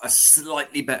a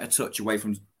slightly better touch away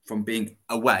from being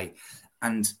away.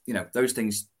 And, those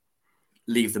things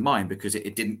leave the mind because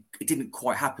it didn't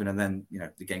quite happen. And then,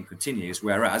 the game continues.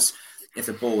 Whereas if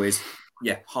the ball is,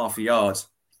 half a yard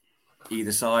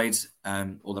either side,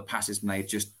 or the pass is made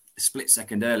just a split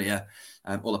second earlier,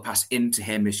 or the pass into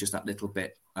him is just that little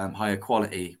bit higher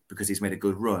quality because he's made a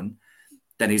good run,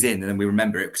 then he's in. And then we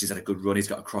remember it because he's had a good run, he's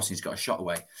got a cross, and he's got a shot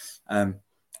away.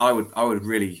 I would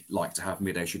really like to have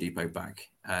Mide Shodipo back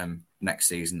next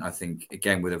season. I think,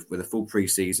 again, with a full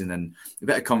pre-season and a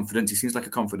bit of confidence, he seems like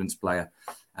a confidence player.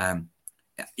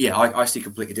 I see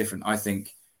completely different. I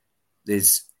think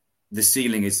the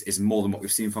ceiling is more than what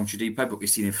we've seen from Shodipo, but we've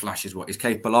seen in flashes what he's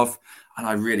capable of. And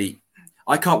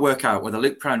I can't work out whether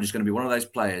Luke Prowler is going to be one of those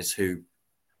players who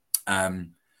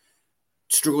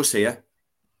struggles here,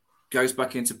 goes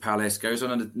back into Palace, goes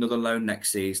on another loan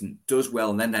next season, does well,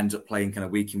 and then ends up playing kind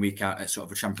of week in, week out at sort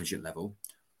of a championship level.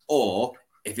 Or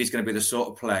if he's going to be the sort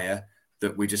of player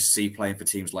that we just see playing for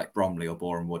teams like Bromley or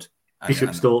Boreham Wood. Bishop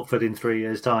Stortford in 3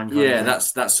 years' time. Yeah,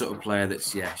 that's that sort of player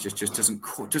that's just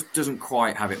doesn't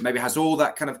quite have it. Maybe has all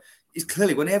that kind of. He's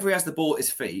clearly, whenever he has the ball at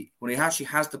his feet, when he actually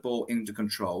has the ball under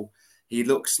control, he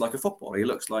looks like a footballer. He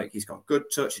looks like he's got good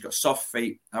touch. He's got soft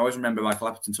feet. I always remember Michael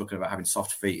Appleton talking about having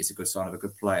soft feet is a good sign of a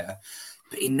good player.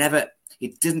 But he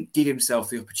didn't give himself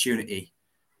the opportunity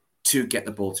to get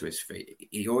the ball to his feet.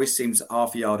 He always seems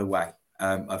half a yard away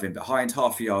of him behind,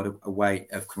 half a yard away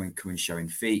of coming showing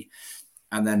feet.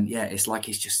 And then, it's like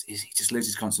he just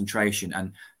loses concentration.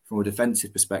 And from a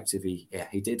defensive perspective, he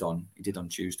did on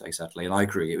Tuesday, sadly. And I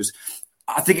agree.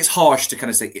 I think it's harsh to kind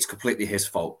of say it's completely his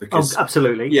fault because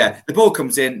absolutely. Yeah, the ball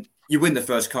comes in, you win the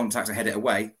first contact and head it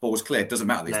away. Ball's clear. Doesn't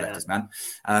matter these letters, man.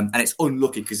 And it's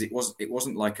unlucky because it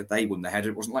wasn't like they won the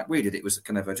header. It wasn't like we did. It was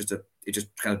kind of it just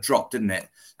kind of dropped, didn't it?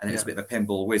 And it was a bit of a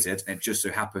pinball wizard. And it just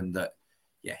so happened that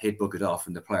he'd buggered off,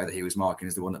 and the player that he was marking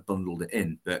is the one that bundled it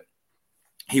in. But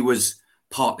he was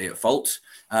partly at fault.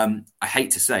 I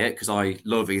hate to say it because I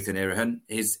love Ethan Irahan.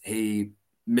 He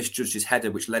misjudged his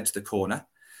header, which led to the corner.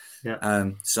 Yeah.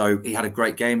 So he had a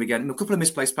great game again. A couple of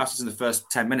misplaced passes in the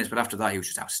first 10 minutes, but after that, he was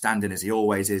just outstanding as he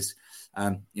always is.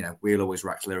 We'll always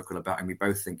wax lyrical about him. We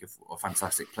both think of what a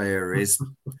fantastic player he is.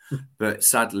 But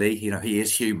sadly, he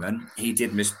is human. He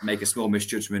did make a small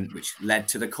misjudgment, which led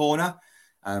to the corner.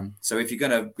 So if you're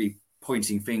going to be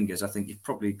pointing fingers, I think you've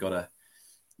probably got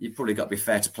to be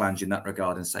fair to Plange in that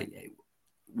regard and say,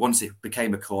 once it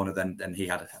became a corner, then he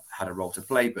had a role to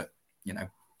play. But,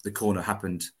 the corner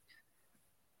happened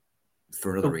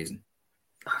for another reason.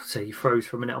 So you froze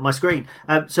for a minute on my screen.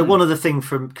 So one other thing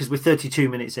because we're 32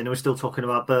 minutes in and we're still talking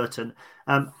about Burton.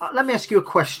 Let me ask you a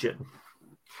question.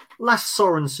 Lasse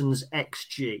Sorensen's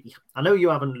XG. I know you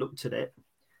haven't looked at it.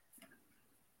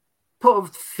 Put a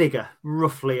figure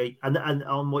roughly and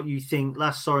on what you think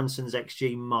Lasse Sorensen's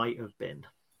XG might have been.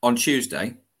 On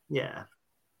Tuesday? Yeah.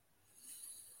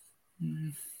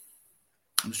 I'm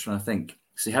just trying to think.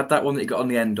 So he had that one that he got on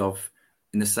the end of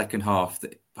in the second half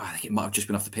that I think it might have just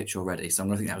been off the pitch already. So I'm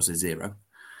going to think that was a 0.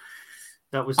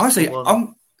 That was honestly,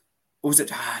 or was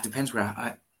it? Depends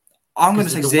where I'm going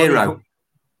to say 0.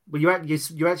 Well,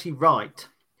 you're actually right.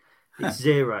 It's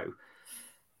 0.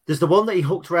 There's the one that he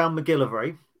hooked around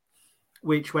McGillivray,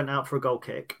 which went out for a goal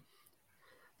kick.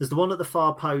 There's the one at the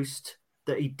far post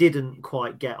that he didn't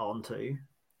quite get onto,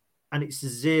 and it's a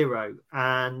 0.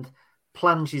 And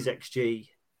Plange's XG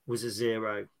was a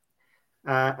 0.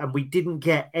 And we didn't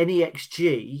get any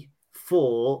XG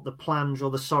for the Plange or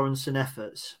the Sorensen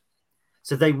efforts.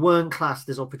 So they weren't classed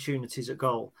as opportunities at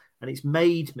goal. And it's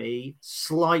made me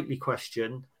slightly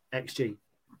question XG.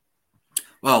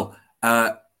 Well,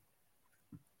 I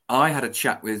had a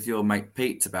chat with your mate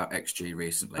Pete about XG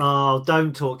recently. Oh,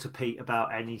 don't talk to Pete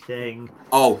about anything.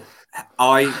 Oh,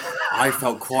 I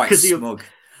felt quite smug.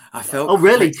 I felt. Oh,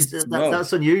 really? Because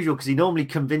that's unusual. Because he normally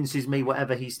convinces me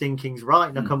whatever he's thinking's right,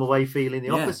 and I come away feeling the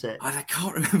opposite. I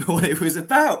can't remember what it was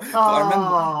about. But I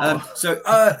remember.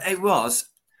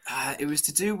 It was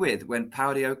to do with when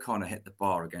Paddy O'Connor hit the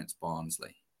bar against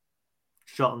Barnsley.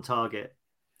 Shot on target.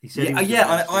 He said,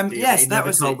 that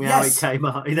was told me how it came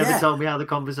out. He never told me how the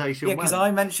conversation went. Yeah, because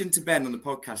I mentioned to Ben on the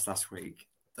podcast last week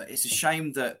that it's a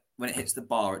shame that when it hits the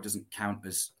bar, it doesn't count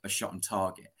as a shot on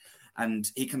target. And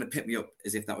he kind of picked me up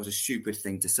as if that was a stupid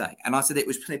thing to say. And I said it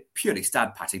was purely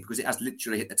stat patting because it has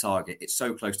literally hit the target. It's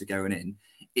so close to going in.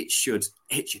 It should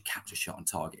catch a shot on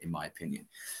target, in my opinion.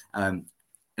 And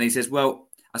he says, well,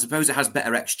 I suppose it has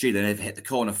better XG than if it hit the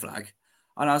corner flag.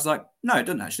 And I was like, no, it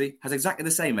doesn't actually. It has exactly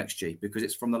the same XG because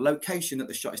it's from the location that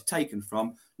the shot is taken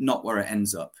from, not where it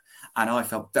ends up. And I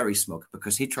felt very smug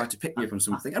because he tried to pick me up on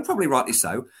something, and probably rightly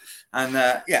so. And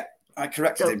I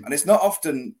corrected him. And it's not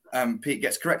often Pete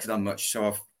gets corrected on much, so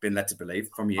I've been led to believe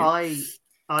from you.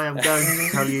 I am going to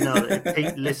tell you now that if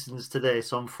Pete listens to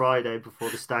this on Friday before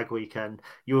the stag weekend,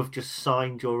 you have just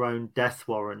signed your own death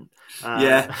warrant. You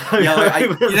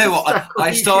know what?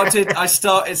 I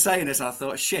started saying this. And I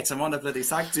thought, shit, I'm on a bloody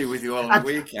stag do with you all on the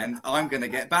weekend. I'm going to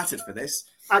get battered for this.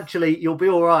 Actually, you'll be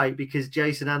all right because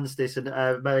Jason Anstis and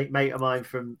a mate of mine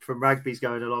from Rugby's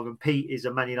going along, and Pete is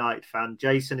a Man United fan.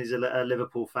 Jason is a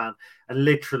Liverpool fan, and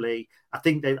literally, I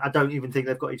don't even think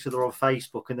they've got each other on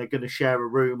Facebook, and they're going to share a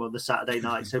room on the Saturday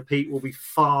night. So Pete will be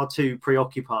far too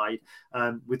preoccupied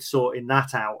with sorting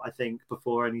that out, I think,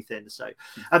 before anything. So,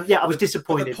 I was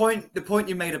disappointed. The point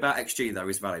you made about XG though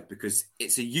is valid because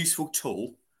it's a useful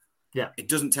tool. Yeah, it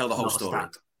doesn't tell the whole story.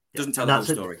 It doesn't tell the whole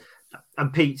story.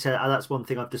 And Pete said, that's one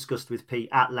thing I've discussed with Pete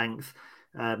at length.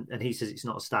 And he says it's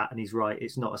not a stat, and he's right.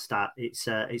 It's not a stat. It's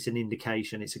an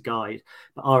indication. It's a guide.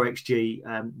 But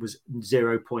RxG was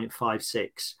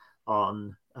 0.56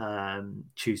 on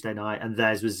Tuesday night, and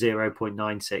theirs was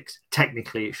 0.96.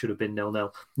 Technically, it should have been 0-0.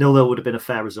 0-0 would have been a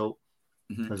fair result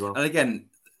as well. And again,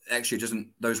 actually,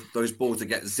 doesn't those balls that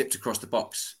get zipped across the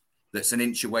box, that's an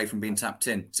inch away from being tapped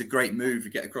in. It's a great move.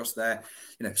 You get across there.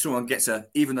 If someone gets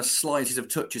even the slightest of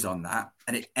touches on that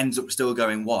and it ends up still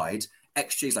going wide,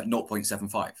 XG is like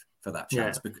 0.75 for that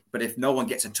chance. Yeah. But if no one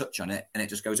gets a touch on it and it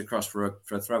just goes across for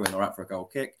a throw-in or out for a goal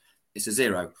kick, it's a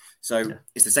 0. So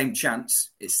it's the same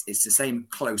chance. It's the same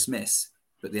close miss,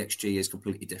 but the XG is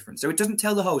completely different. So it doesn't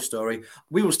tell the whole story.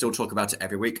 We will still talk about it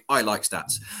every week. I like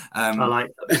stats.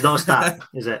 It's not a stat,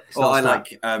 is it? I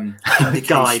like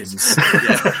indications.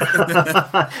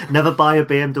 Never buy a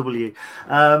BMW.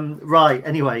 Right.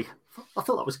 Anyway, I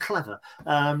thought that was clever.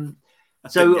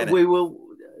 So we will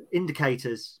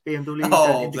indicators. BMW.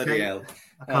 Oh, bloody hell!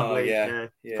 I can't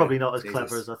believe. Probably not as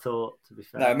clever as I thought. To be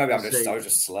fair. No, maybe I was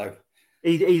just slow.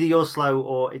 Either you're slow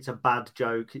or it's a bad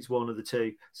joke. It's one of the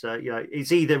two. So,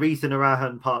 it's either Ethan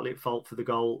Arahan partly at fault for the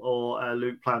goal or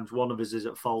Luke Plans, one of us is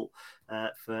at fault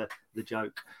for the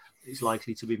joke. It's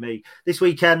likely to be me. This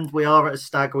weekend, we are at a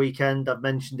stag weekend. I've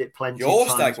mentioned it plenty of times. Your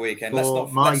stag weekend.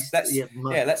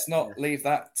 Let's not leave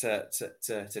that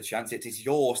to chance. It is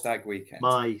your stag weekend.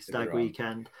 My stag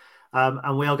weekend.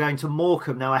 And we are going to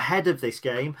Morecambe. Now, ahead of this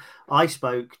game, I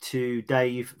spoke to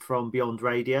Dave from Beyond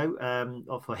Radio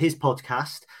for his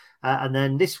podcast. And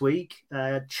then this week,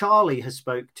 Charlie has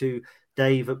spoke to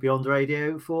Dave at Beyond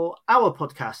Radio for our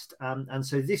podcast. And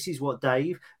so this is what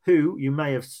Dave, who you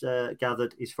may have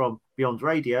gathered is from Beyond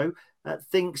Radio,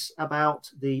 thinks about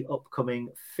the upcoming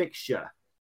fixture.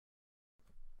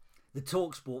 The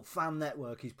TalkSport Fan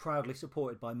Network is proudly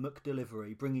supported by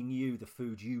McDelivery, bringing you the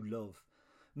food you love.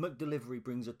 McDelivery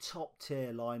brings a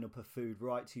top-tier lineup of food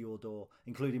right to your door,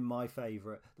 including my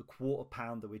favourite, the quarter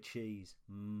pounder with cheese.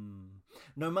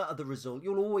 No matter the result,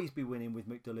 you'll always be winning with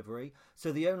McDelivery,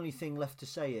 so the only thing left to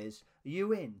say is, are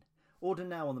you in? Order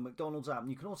now on the McDonald's app, and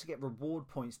you can also get reward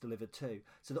points delivered too,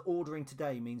 so that ordering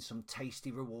today means some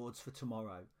tasty rewards for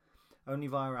tomorrow. Only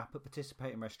via app at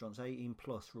participating restaurants, 18+,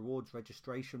 rewards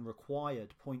registration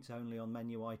required, points only on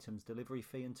menu items, delivery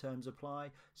fee and terms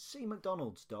apply. See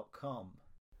mcdonalds.com.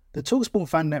 The TalkSport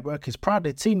Fan Network is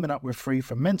proudly teaming up with Free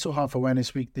for Mental Health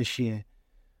Awareness Week this year.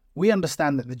 We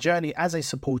understand that the journey as a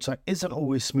supporter isn't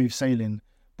always smooth sailing,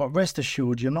 but rest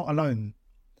assured you're not alone.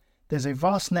 There's a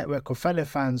vast network of fellow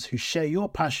fans who share your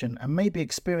passion and may be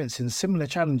experiencing similar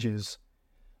challenges.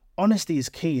 Honesty is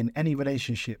key in any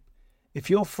relationship. If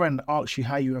your friend asks you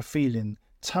how you are feeling,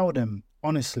 tell them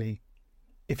honestly.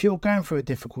 If you're going through a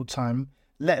difficult time,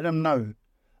 let them know.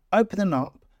 Opening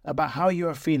up about how you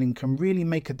are feeling can really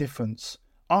make a difference.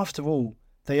 After all,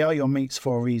 they are your mates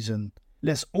for a reason.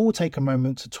 Let's all take a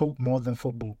moment to talk more than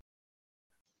football.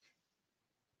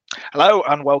 Hello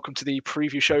and welcome to the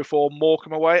preview show for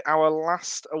Morecambe away, our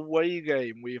last away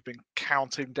game. We have been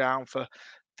counting down for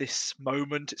this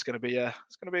moment. It's going to be a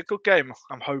good game,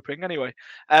 I'm hoping. Anyway,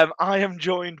 I am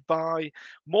joined by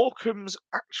Morecambe's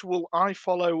actual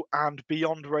iFollow and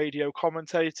Beyond Radio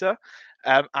commentator,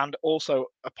 and also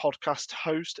a podcast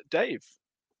host, Dave.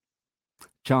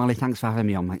 Charlie, thanks for having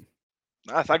me on, mate.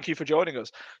 Thank you for joining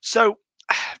us. So,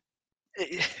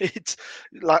 it's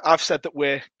like I've said that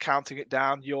we're counting it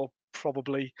down. You're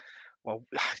probably,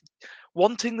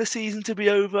 wanting the season to be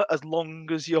over as long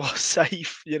as you're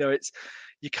safe.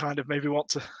 You kind of maybe want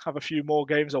to have a few more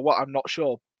games or what, I'm not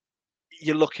sure.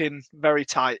 You're looking very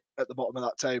tight at the bottom of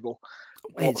that table.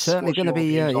 It's certainly going to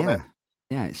be,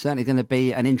 Yeah, it's certainly going to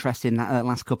be an interesting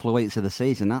last couple of weeks of the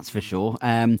season, that's for sure.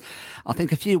 I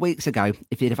think a few weeks ago,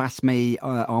 if you'd have asked me,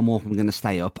 are Morecambe going to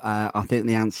stay up? I think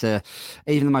the answer,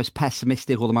 even the most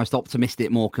pessimistic or the most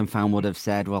optimistic Morecambe fan would have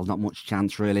said, well, not much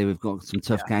chance really. We've got some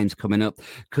tough games coming up.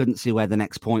 Couldn't see where the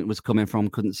next point was coming from.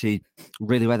 Couldn't see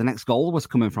really where the next goal was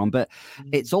coming from. But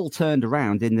it's all turned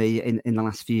around in the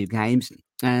last few games.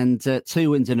 And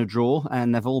 2 wins and a draw,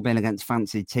 and they've all been against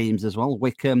fancy teams as well,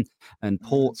 Wycombe and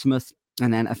Portsmouth.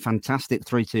 And then a fantastic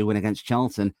 3-2 win against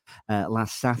Charlton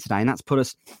last Saturday. And that's put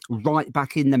us right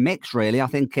back in the mix, really. I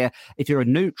think if you're a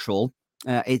neutral,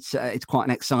 it's quite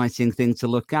an exciting thing to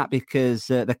look at, because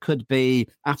there could be,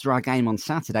 after our game on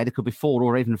Saturday, there could be 4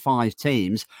 or even 5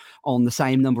 teams on the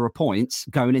same number of points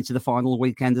going into the final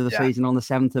weekend of the season on the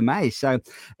 7th of May. So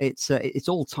it's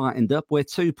all tightened up. We're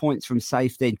 2 points from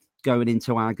safety going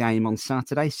into our game on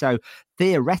Saturday. So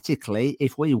theoretically,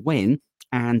 if we win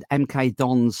and MK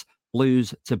Dons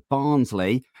lose to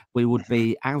Barnsley, we would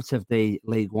be out of the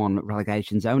League One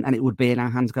relegation zone, and it would be in our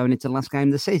hands going into the last game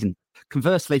of the season.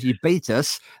 Conversely, if you beat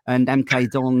us and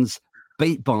MK Dons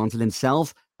beat Barnsley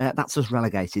themselves, that's us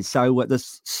relegated. So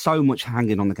there's so much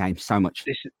hanging on the game, so much.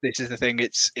 This is the thing.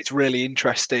 It's really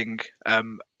interesting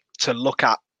to look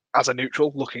at as a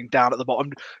neutral, looking down at the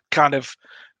bottom, kind of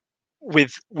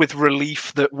with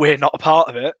relief that we're not a part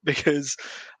of it, because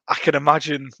I can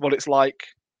imagine what it's like,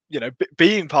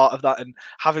 being part of that and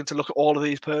having to look at all of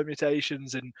these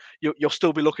permutations, and you'll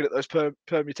still be looking at those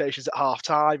permutations at half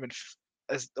time and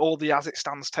as it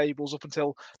stands tables up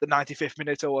until the 95th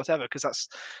minute or whatever, because that's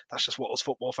just what us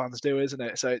football fans do, isn't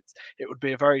it? So it would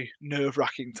be a very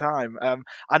nerve-wracking time.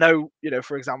 I know,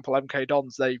 for example, MK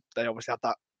Dons, they obviously had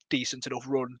that decent enough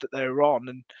run that they were on,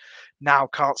 and now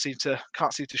can't seem to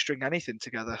string anything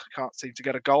together, can't seem to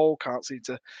get a goal, can't seem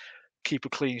to keep a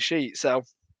clean sheet. So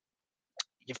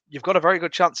you've got a very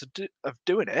good chance of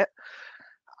doing it.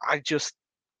 I just,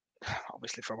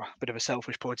 obviously from a bit of a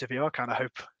selfish point of view, I kind of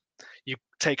hope you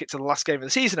take it to the last game of the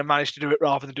season and manage to do it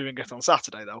rather than doing it on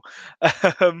Saturday, though.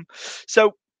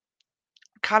 So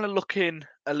kind of looking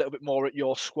a little bit more at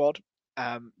your squad.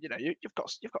 You've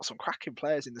got some cracking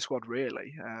players in the squad,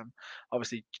 really.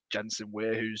 Obviously, Jensen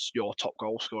Weir, who's your top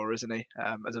goal scorer, isn't he?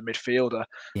 As a midfielder,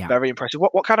 very impressive.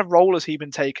 What kind of role has he been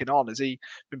taking on? Has he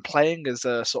been playing as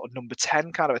a sort of number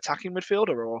 10 kind of attacking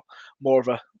midfielder, or more of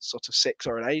a sort of 6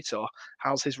 or an 8, or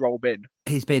how's his role been?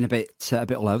 He's been a bit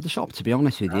all over the shop, to be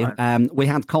honest with you. We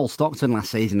had Cole Stockton last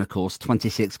season, of course,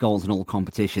 26 goals in all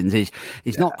competitions.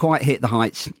 He's not quite hit the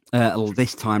heights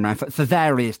this time around for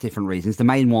various different reasons. The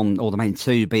main one, or the main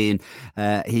two, being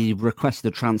he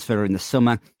requested a transfer in the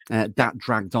summer. That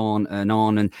dragged on, and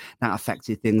that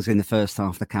affected things in the first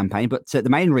half of the campaign. But the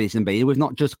main reason being,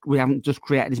 we haven't just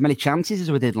created as many chances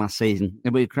as we did last season.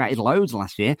 We created loads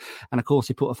last year, and of course,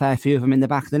 he put a fair few of them in the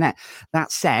back of the net.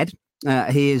 That said,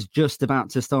 he is just about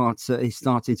to start. He's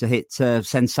starting to hit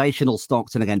sensational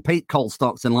Stockton again. Pete Cole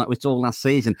Stockton, like we saw last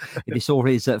season. If you saw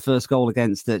his first goal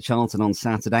against Charlton on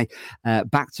Saturday,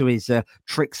 back to his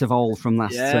tricks of old from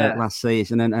last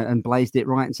season, and blazed it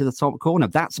right into the top corner.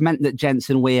 That's meant that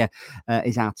Jensen Weir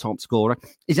is our top scorer.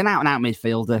 He's an out-and-out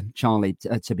midfielder, Charlie,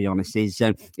 to be honest.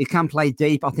 He can play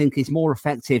deep. I think he's more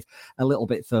effective a little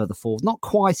bit further forward. Not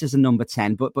quite as a number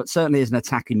 10, but certainly as an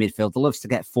attacking midfielder. Loves to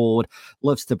get forward,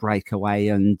 loves to break away,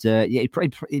 and he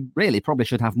really probably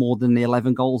should have more than the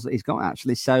 11 goals that he's got,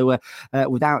 actually. So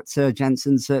without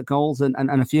Jensen's goals, and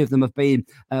a few of them have been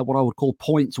what I would call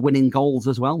points winning goals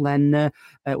as well, then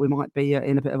we might be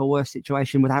in a bit of a worse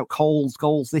situation without Cole's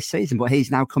goals this season. But he's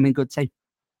now coming good too.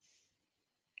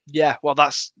 Yeah, well,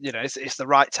 that's it's the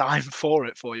right time for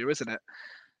you, isn't it?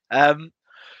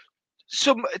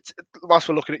 Whilst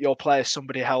we're looking at your players,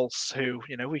 somebody else who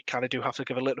we kind of do have to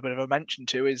give a little bit of a mention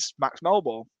to is Max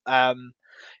Melbourne. I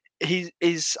see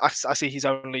he's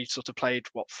only sort of played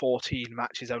 14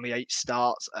 matches, only 8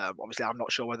 starts. Obviously, I'm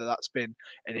not sure whether that's been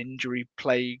an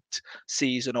injury-plagued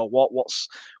season or what's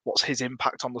his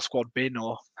impact on the squad been,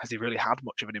 or has he really had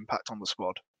much of an impact on the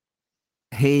squad?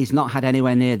 He's not had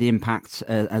anywhere near the impact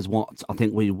as what I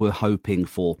think we were hoping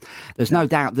for. There's no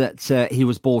doubt that he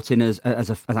was brought in as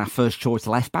our first choice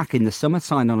left back in the summer,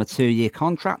 signed on a 2-year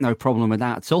contract, no problem with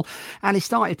that at all. And he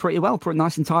started pretty well, pretty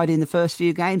nice and tidy in the first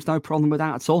few games, no problem with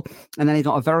that at all. And then he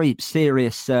got a very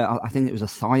serious, I think it was a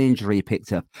thigh injury he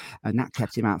picked up, and that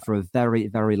kept him out for a very,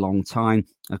 very long time.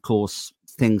 Of course,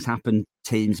 things happen,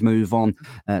 teams move on,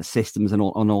 systems and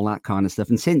all that kind of stuff.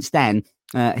 And since then,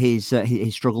 he's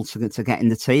struggled to get in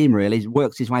the team, really. He's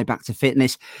worked his way back to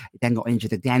fitness, then got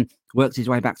injured again, worked his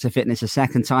way back to fitness a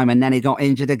second time, and then he got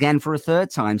injured again for a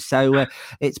third time. So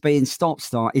it's been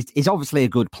stop-start. He's obviously a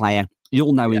good player.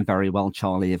 You'll know him very well,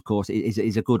 Charlie, of course.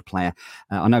 He's a good player.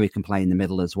 I know he can play in the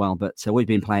middle as well, but we've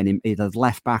been playing him either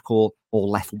left back or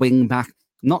left wing back.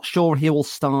 Not sure he will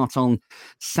start on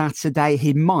Saturday.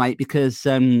 He might, because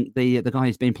the guy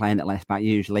who's been playing at left back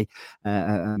usually,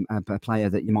 a player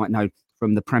that you might know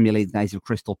from the Premier League days of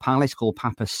Crystal Palace, called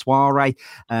Papa Soare.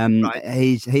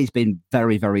 He's been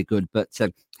very, very good, but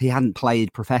he hadn't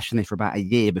played professionally for about a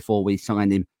year before we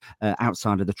signed him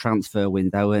outside of the transfer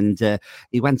window, and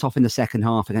he went off in the second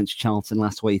half against Charlton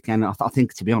last weekend. I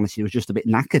think, to be honest, he was just a bit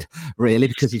knackered, really,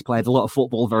 because he's played a lot of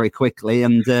football very quickly,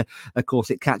 and of course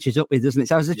it catches up with, doesn't it?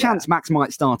 So there's a chance Max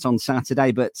might start on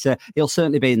Saturday, but he'll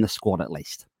certainly be in the squad at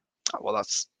least. Well,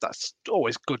 that's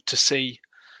always good to see.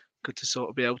 Good to sort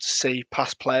of be able to see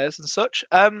past players and such.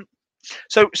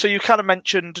 So you kind of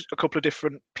mentioned a couple of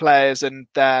different players and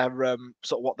their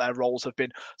sort of what their roles have been.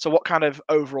 So what kind of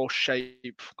overall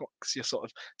shape, what's your sort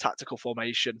of tactical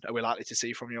formation are we likely to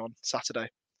see from you on Saturday?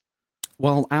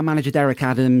 Well, our manager Derek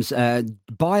Adams,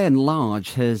 by and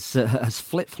large, has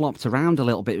flip-flopped around a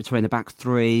little bit between a back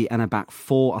three and a back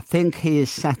four. I think he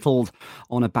is settled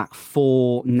on a back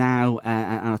four now,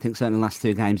 and I think certainly the last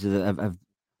two games have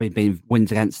been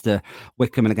wins against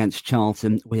Wycombe and against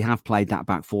Charlton. We have played that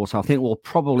back four, so I think we'll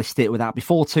probably stick with that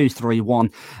before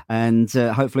 2-3-1, and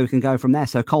hopefully we can go from there.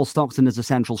 So Cole Stockton as a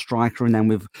central striker, and then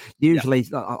we've usually,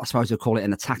 I suppose we'll call it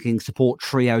an attacking support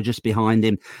trio just behind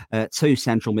him, two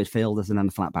central midfielders, and then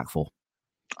a flat back four.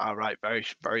 All right, very,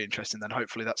 very interesting. Then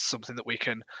hopefully that's something that we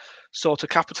can sort of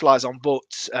capitalise on.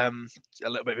 But a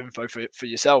little bit of info for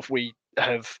yourself. We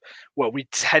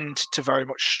tend to very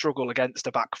much struggle against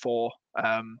a back four.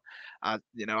 Our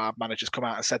managers come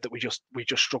out and said that we just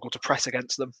struggle to press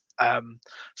against them.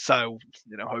 So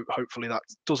hopefully that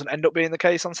doesn't end up being the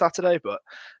case on Saturday. But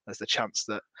there's the chance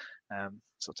that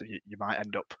sort of you might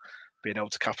end up being able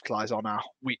to capitalise on our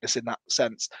weakness in that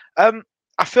sense.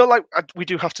 I feel like we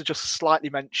do have to just slightly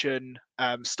mention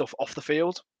stuff off the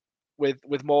field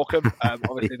with Morecambe.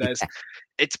 Obviously,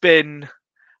 it's been.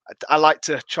 I like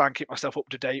to try and keep myself up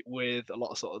to date with a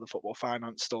lot of sort of the football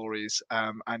finance stories,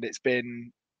 and it's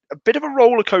been a bit of a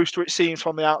roller coaster, it seems,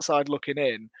 from the outside looking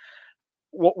in.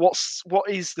 What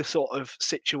is the sort of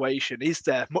situation? Is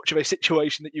there much of a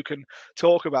situation that you can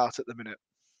talk about at the minute?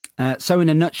 So in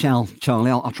a nutshell,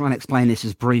 Charlie, I'll try and explain this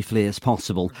as briefly as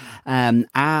possible.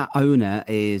 Our owner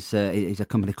is a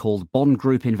company called Bond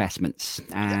Group Investments,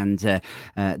 and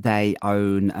they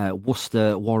own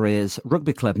Worcester Warriors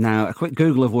Rugby Club. Now, a quick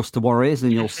Google of Worcester Warriors,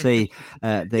 and you'll see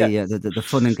the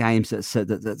fun and games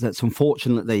that's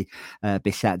unfortunately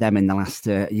beset them in the last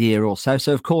year or so.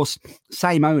 So, of course,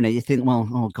 same owner, you think, well,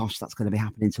 oh gosh, that's going to be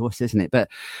happening to us, isn't it? But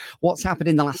what's happened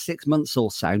in the last 6 months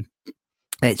or so?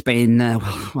 It's been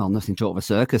nothing short of a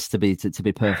circus, to be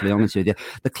perfectly honest with you.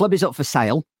 The club is up for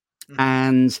sale,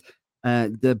 and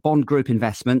the Bond Group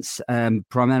Investments,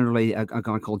 primarily a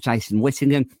guy called Jason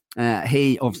Whittingham,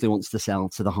 he obviously wants to sell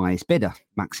to the highest bidder,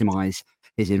 maximise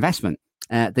his investment.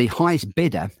 The highest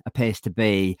bidder appears to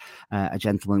be a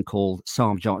gentleman called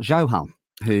Sarbjot Johal,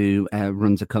 who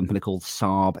runs a company called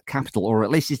Saab Capital, or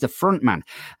at least he's the front man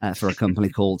for a company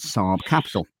called Saab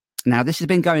Capital. Now, this has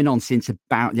been going on since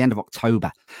about the end of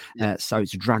October, so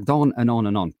it's dragged on and on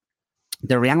and on.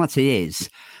 The reality is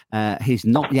he's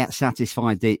not yet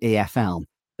satisfied the EFL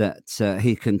that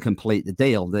he can complete the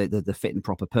deal, the fit and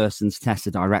proper persons test,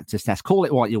 the director's test, call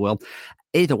it what you will.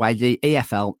 Either way, the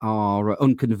EFL are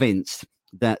unconvinced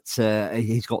that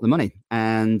he's got the money,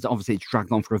 and obviously it's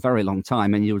dragged on for a very long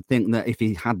time, and you would think that if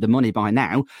he had the money by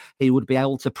now, he would be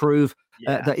able to prove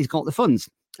that he's got the funds.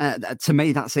 To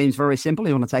me, that seems very simple.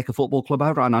 You want to take a football club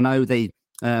over, and I know the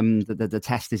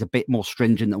test is a bit more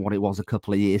stringent than what it was a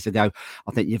couple of years ago.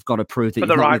 I think you've got to prove that for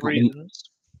the right reasons.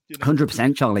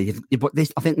 100%, Charlie. But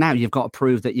I think now you've got to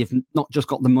prove that you've not just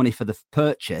got the money for the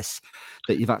purchase,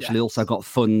 that you've actually also got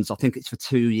funds. I think it's for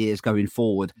 2 years going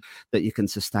forward that you can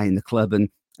sustain the club, and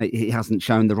he hasn't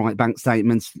shown the right bank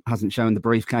statements, hasn't shown the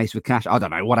briefcase with cash. I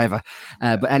don't know, whatever.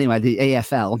 But anyway, the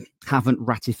EFL haven't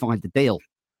ratified the deal.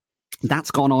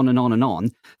 That's gone on and on and on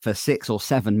for 6 or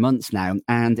 7 months now,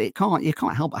 and you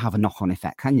can't help but have a knock-on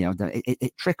effect, can you?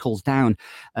 It trickles down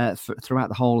throughout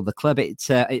the whole of the club.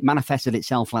 It manifested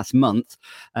itself last month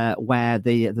where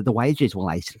the wages were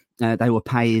late. They were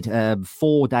paid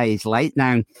 4 days late.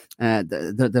 Now,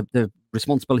 the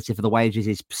responsibility for the wages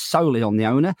is solely on the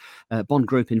owner, Bond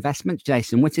Group Investments,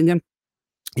 Jason Whittingham.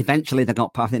 Eventually,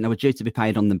 I think they were due to be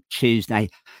paid on the Tuesday.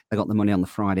 They got the money on the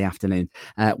Friday afternoon.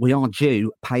 We are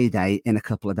due payday in a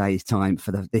couple of days' time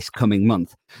for this coming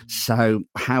month. So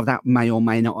how that may or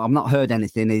may not, I've not heard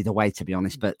anything either way, to be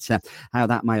honest, but how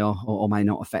that may or may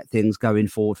not affect things going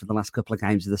forward for the last couple of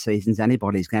games of the season is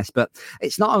anybody's guess. But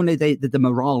it's not only the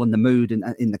morale and the mood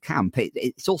in the camp,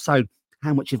 it's also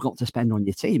how much you've got to spend on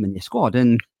your team and your squad.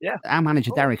 And our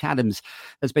manager, Derek Adams,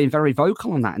 has been very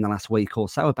vocal on that in the last week or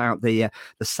so about the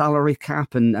salary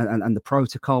cap and the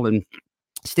protocol and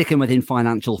sticking within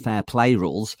financial fair play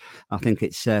rules. I think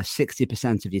it's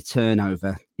 60% of your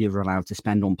turnover you're allowed to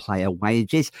spend on player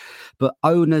wages. But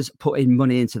owners putting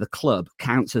money into the club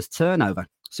counts as turnover.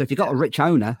 So if you've got a rich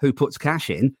owner who puts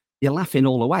cash in, you're laughing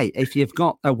all the way. If you've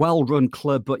got a well-run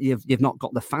club, but you've not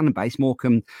got the fan base,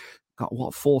 Morecambe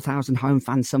got 4,000 home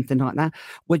fans, something like that.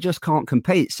 We just can't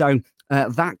compete. So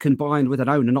that combined with an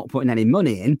owner not putting any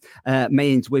money in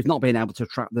means we've not been able to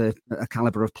attract the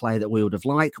calibre of player that we would have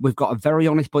liked. We've got a very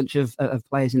honest bunch of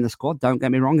players in the squad, don't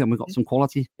get me wrong, and we've got some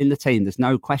quality in the team. There's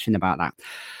no question about that.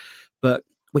 But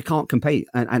we can't compete,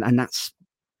 and that's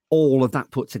all of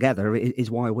that put together is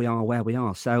why we are where we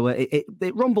are. So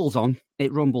it rumbles on.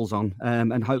 It rumbles on,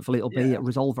 and hopefully it'll be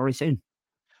resolved very soon.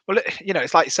 Well,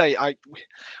 it's like you say,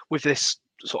 with this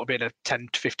sort of being a 10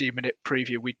 to 15 minute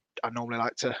preview, I normally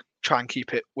like to try and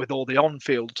keep it with all the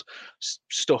on-field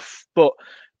stuff, but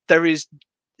there is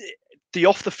the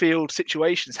off-the-field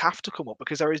situations have to come up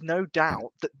because there is no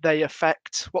doubt that they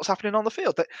affect what's happening on the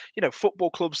field. That football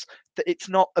clubs, that it's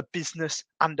not a business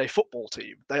and a football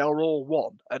team; they are all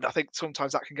one. And I think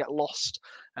sometimes that can get lost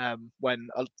when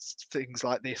things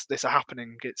like this are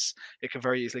happening. It can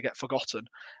very easily get forgotten.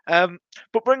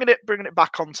 But bringing it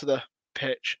back onto the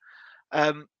pitch,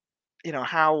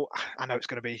 how I know it's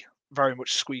going to be very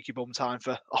much squeaky bum time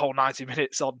for a whole 90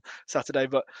 minutes on Saturday,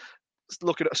 but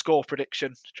looking at a score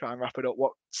prediction to try and wrap it up,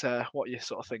 what you're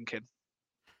sort of thinking?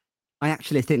 I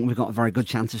actually think we've got a very good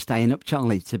chance of staying up,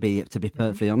 Charlie, to be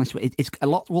perfectly honest. It's a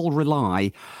lot will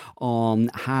rely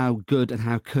on how good and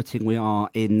how cutting we are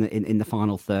in the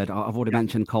final third. I've already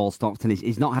mentioned Cole Stockton.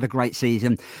 He's not had a great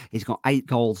season. He's got 8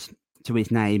 goals to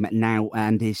his name now,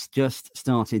 and he's just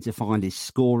starting to find his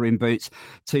scoring boots.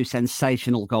 2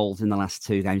 sensational goals in the last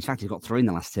 2 games. In fact, he's got 3 in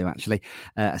the last 2, actually.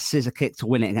 A scissor kick to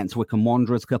win it against Wycombe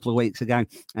Wanderers a couple of weeks ago,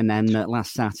 and then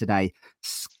last Saturday,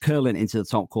 curling into the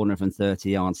top corner from 30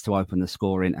 yards to open the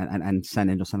scoring and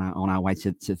sending us on our way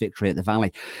to victory at the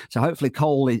Valley. So hopefully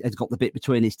Cole has got the bit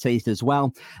between his teeth as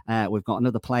well. We've got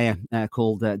another player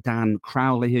called Dan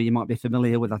Crowley, who you might be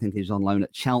familiar with. I think he was on loan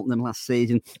at Cheltenham last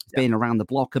season. He's been around the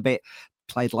block a bit.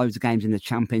 Played loads of games in the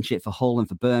Championship for Hull and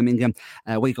for Birmingham.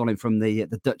 We got him from the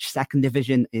Dutch second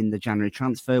division in the January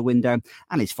transfer window,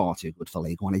 and he's far too good for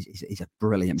League One. He's a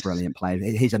brilliant player.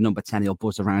 He's a number 10. He'll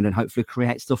buzz around and hopefully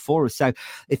create stuff for us. So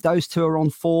if those two are on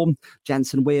form,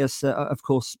 Jensen Weir's, of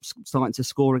course, starting to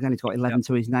score again. He's got 11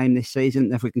 to his name this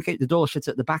season. If we can keep the door shut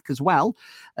at the back as well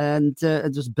and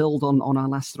just build on our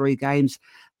last 3 games,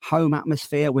 home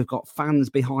atmosphere. We've got fans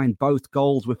behind both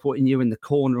goals. We're putting you in the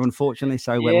corner, unfortunately.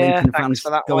 So we're Lincoln fans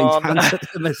going down to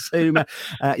the Masuma.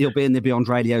 You'll be in the Beyond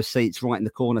Radio seats right in the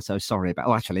corner. So sorry about.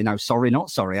 Oh, actually, no, sorry, not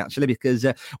sorry. Actually, because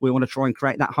we want to try and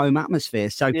create that home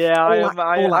atmosphere. So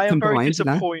I am very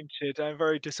disappointed. I'm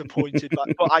very disappointed.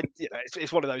 but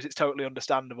it's one of those. It's totally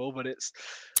understandable, but it's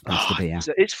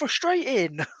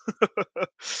frustrating.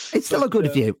 It's still a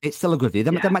good view. It's still a good view.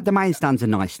 The main stand's a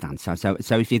nice stand. So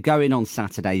if you're going on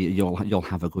Saturday, you'll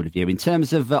have a good view. In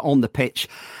terms of on the pitch,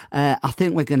 I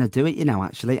think we're going to do it.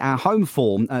 Actually, our home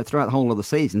form throughout the whole of the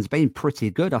season has been pretty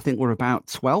good. I think we're about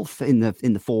 12th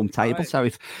in the form table. Right. So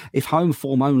if home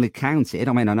form only counted,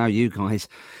 I mean, I know you guys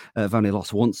have only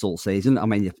lost once all season. I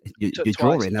mean, you're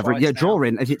drawing. You're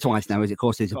drawing. Is it twice now? Is it? Of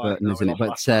course, it's a Burton, isn't it?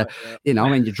 But I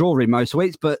mean, you're drawing most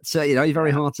weeks. But you're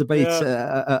very hard to beat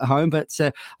at home. But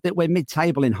I think we're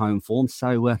mid-table in home form.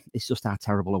 So it's just our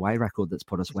terrible away record that's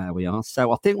put us where we are.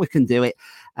 So I think we can do it,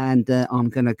 and I'm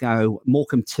going to go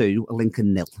Morecambe 2,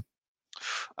 Lincoln 0.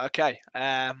 Okay,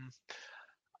 I'm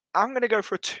going to go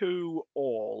for a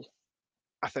 2-2.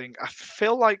 I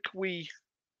feel like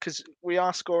because we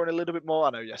are scoring a little bit more.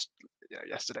 I know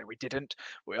yesterday we didn't.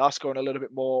 We are scoring a little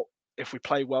bit more. If we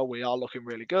play well, we are looking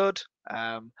really good.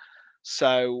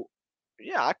 So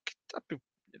yeah,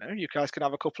 you guys can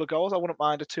have a couple of goals. I wouldn't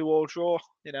mind a 2-2 draw.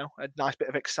 A nice bit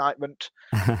of excitement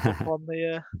up on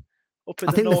the.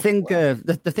 I think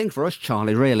the thing for us,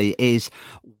 Charlie, really is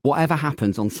whatever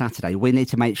happens on Saturday, we need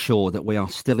to make sure that we are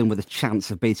still in with a chance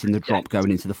of beating the drop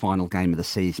going into the final game of the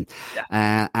season.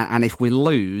 And if we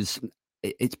lose,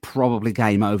 it's probably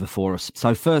game over for us.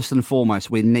 So first and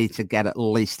foremost, we need to get at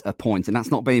least a point. And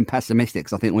that's not being pessimistic,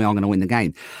 because I think we are going to win the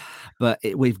game. But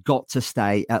we've got to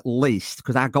stay at least,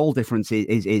 because our goal difference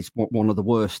is one of the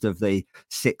worst of the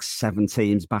 6-7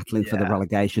 teams battling for the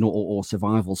relegation or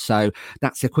survival. So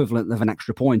that's equivalent of an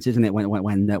extra point, isn't it,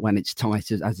 when it's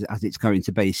tight as it's going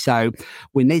to be. So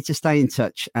we need to stay in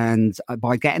touch. And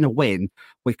by getting a win,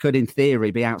 we could, in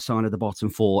theory, be outside of the bottom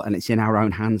 4, and it's in our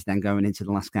own hands then going into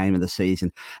the last game of the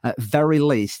season. At very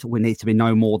least, we need to be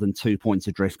no more than 2 points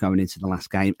adrift going into the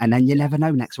last game. And then you never know,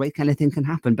 next week anything can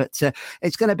happen. But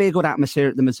it's going to be a good atmosphere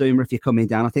at the Mazuma if you're coming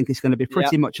down. I think it's going to be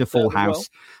pretty much a full house.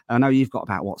 I know you've got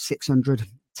about 600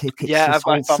 tickets. Yeah, if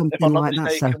I'm not like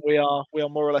mistaken, that, so. we are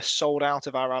more or less sold out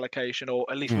of our allocation, or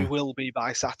at least we will be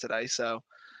by Saturday. So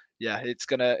yeah,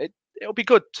 it'll be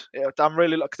good. I'm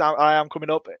really I am coming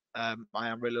up. I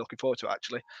am really looking forward to it,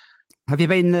 actually. Have you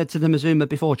been to the Mazuma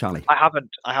before, Charlie? I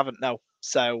haven't. No.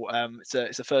 So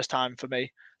it's the first time for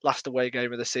me. Last away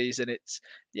game of the season. It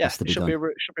should be a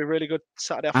really good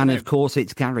Saturday afternoon. And of course,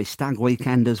 it's Gary's stag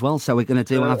weekend as well. So we're going to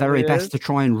do our very best to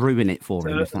try and ruin it for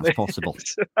him, if that's possible.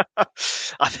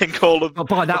 I think all of. But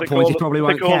by that point, he probably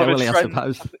won't care, will he? I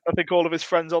suppose. I think all of his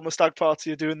friends on the stag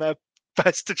party are doing their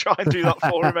best to try and do that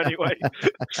for him anyway.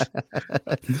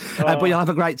 But you'll have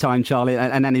a great time, Charlie,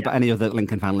 and any other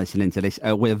Lincoln fan listening to this.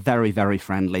 We're very, very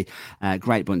friendly,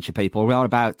 great bunch of people. We are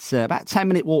about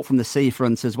 10-minute walk from the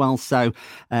seafront as well. So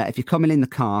if you're coming in the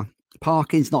car,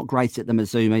 parking's not great at the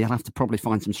Mazuma. You'll have to probably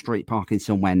find some street parking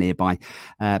somewhere nearby.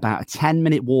 About a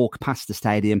 10-minute walk past the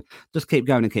stadium. Just keep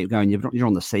going and keep going. You're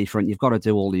on the seafront. You've got to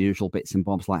do all the usual bits and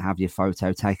bobs, like have your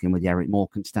photo taken with the Eric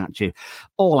Morecambe statue,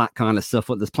 all that kind of stuff.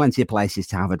 But there's plenty of places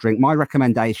to have a drink. My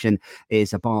recommendation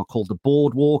is a bar called the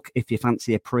Boardwalk, if you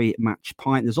fancy a pre-match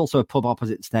pint. There's also a pub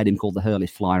opposite the stadium called the Hurley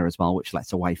Flyer as well, which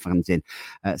lets away fans in.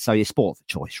 So you sport the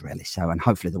choice, really. So, and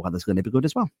hopefully the weather's going to be good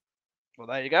as well. Well,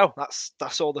 there you go.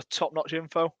 That's all the top-notch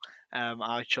info.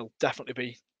 I shall definitely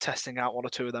be testing out one or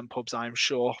two of them pubs, I am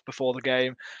sure, before the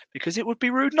game, because it would be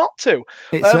rude not to.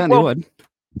 It certainly would.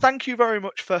 Thank you very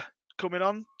much for coming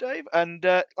on, Dave. And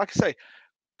like I say,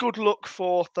 good luck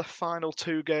for the final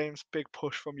 2 games. Big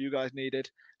push from you guys needed.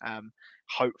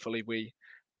 Hopefully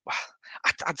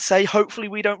I'd say hopefully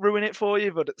we don't ruin it for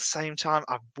you, but at the same time,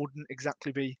 I wouldn't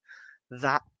exactly be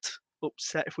that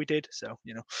upset if we did. So,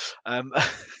 I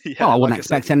wouldn't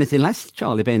expect anything less,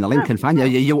 Charlie, being a Lincoln fan.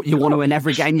 You want to win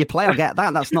every game you play. I get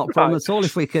that. That's not a problem at all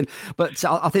if we can. But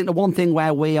I think the one thing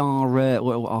where we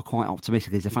are quite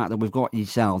optimistic is the fact that we've got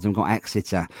yourselves and we've got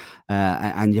Exeter,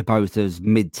 and you're both as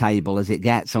mid-table as it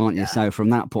gets, aren't you? So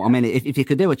from that point, I mean, if you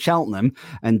could do a Cheltenham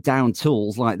and down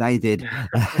tools like they did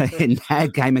in their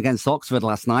game against Oxford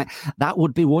last night, that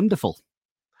would be wonderful.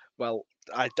 Well,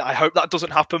 I hope that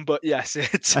doesn't happen, but yes,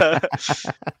 it's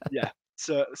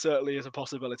certainly is a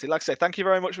possibility. Like I say, thank you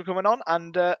very much for coming on,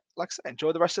 and like I say,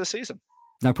 enjoy the rest of the season.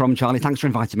 No problem, Charlie. Thanks for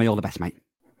inviting me. All the best, mate.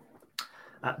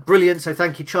 Brilliant. So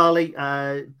thank you, Charlie.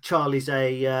 Charlie's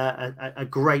a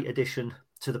great addition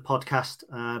to the podcast.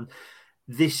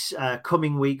 This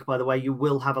coming week, by the way, you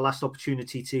will have a last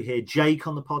opportunity to hear Jake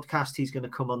on the podcast. He's going to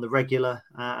come on the regular,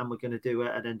 and we're going to do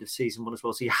an end of season one as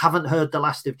well. So you haven't heard the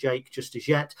last of Jake just as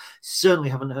yet.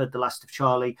 Certainly haven't heard the last of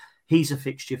Charlie. He's a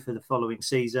fixture for the following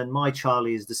season. My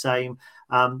Charlie is the same.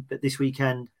 But this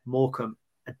weekend, Morecambe,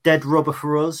 a dead rubber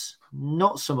for us.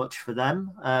 Not so much for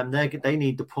them. They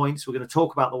need the points. We're going to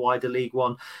talk about the wider League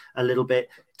One a little bit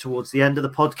towards the end of the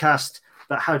podcast.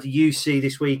 But how do you see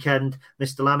this weekend,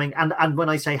 Mr. Lamming? And when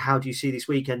I say how do you see this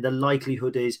weekend, the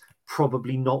likelihood is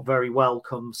probably not very well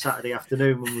come Saturday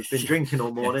afternoon when we've been drinking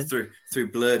all morning.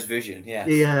 Through blurred vision, yeah.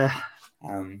 Yeah.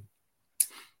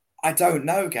 I don't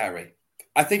know, Gary.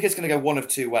 I think it's going to go one of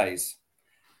two ways.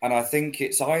 And I think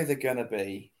it's either going to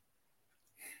be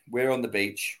we're on the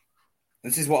beach.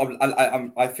 This is what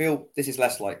I feel this is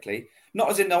less likely. Not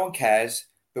as in no one cares,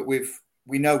 but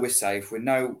we know we're safe. We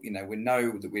know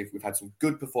that we've had some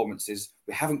good performances.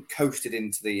 We haven't coasted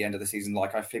into the end of the season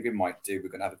like I figured we might do. We're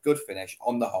going to have a good finish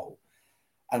on the whole.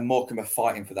 And Morecambe are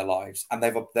fighting for their lives, and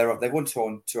they've won their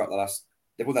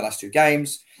last 2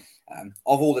 games. Of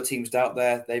all the teams out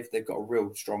there, they've got a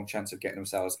real strong chance of getting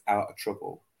themselves out of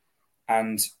trouble.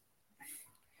 And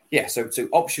yeah, so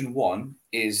option one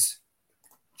is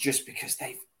just because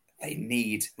they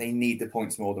need the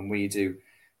points more than we do.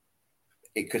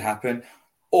 It could happen.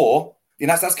 Or,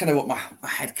 that's kind of what my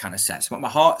head kind of says. What my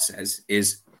heart says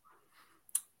is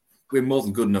we're more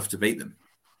than good enough to beat them.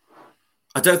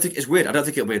 I don't think it's weird. I don't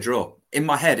think it'll be a draw. In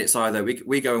my head, it's either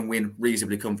we go and win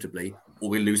reasonably comfortably or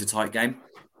we lose a tight game.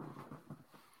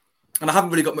 And I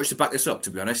haven't really got much to back this up,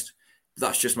 to be honest.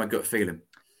 That's just my gut feeling.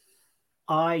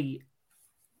 I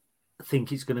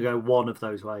think it's going to go one of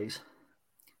those ways.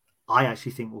 I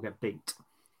actually think we'll get beat.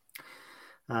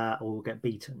 Or we'll get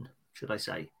beaten, should I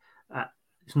say.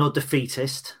 It's not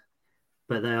defeatist,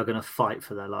 but they are going to fight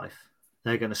for their life.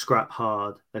 They're going to scrap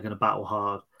hard. They're going to battle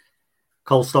hard.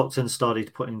 Cole Stockton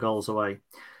started putting goals away.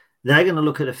 They're going to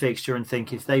look at the fixture and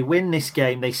think if they win this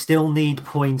game, they still need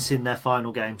points in their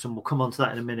final games. And we'll come on to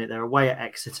that in a minute. They're away at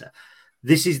Exeter.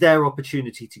 This is their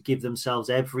opportunity to give themselves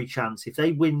every chance. If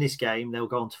they win this game, they'll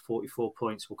go on to 44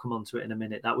 points. We'll come on to it in a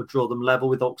minute. That would draw them level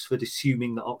with Oxford,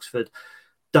 assuming that Oxford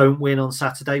don't win on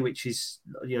Saturday, which is,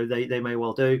 they may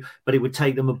well do, but it would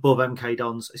take them above MK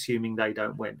Dons, assuming they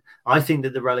don't win. I think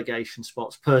that the relegation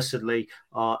spots, personally,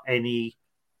 are we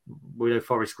know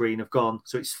Forest Green have gone,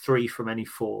 so it's 3 from any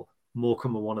 4.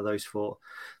 Morecambe are one of those 4.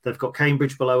 They've got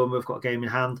Cambridge below them. We've got a game in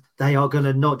hand. They are going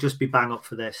to not just be bang up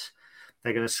for this.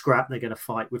 They're going to scrap. They're going to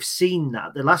fight. We've seen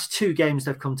that. The last 2 games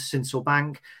they've come to Sincil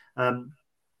Bank,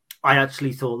 I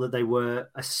actually thought that they were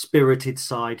a spirited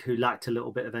side who lacked a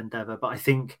little bit of endeavour. But I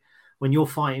think when you're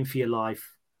fighting for your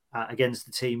life against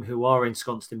the team who are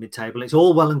ensconced in mid-table, it's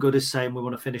all well and good as saying we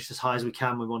want to finish as high as we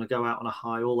can. We want to go out on a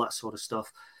high, all that sort of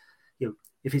stuff.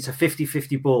 If it's a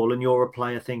 50-50 ball and you're a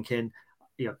player thinking,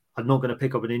 I'm not going to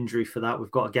pick up an injury for that.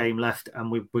 We've got a game left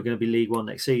and we're going to be League One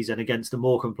next season against a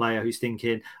Morecambe player who's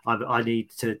thinking, I need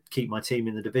to keep my team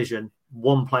in the division.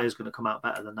 One player's going to come out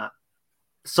better than that.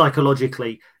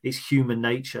 Psychologically, it's human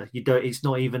nature. It's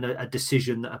not even a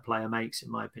decision that a player makes, in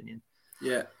my opinion.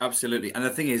 Yeah, absolutely. And the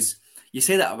thing is, you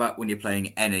say that about when you're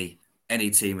playing any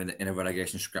team in a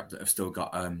relegation scrap that have still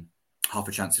got half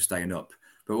a chance of staying up.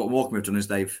 But what Morecambe have done is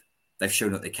they've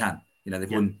shown that they can.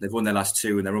 They've won their last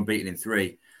 2 and they're unbeaten in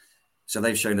 3. So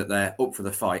they've shown that they're up for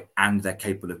the fight and they're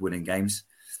capable of winning games.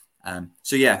 I'd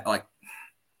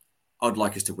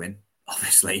like us to win,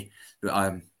 obviously,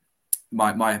 but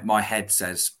my head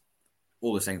says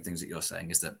all the same things that you're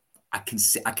saying, is that I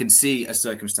can see a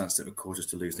circumstance that would cause us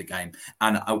to lose the game,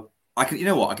 and I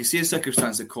can see a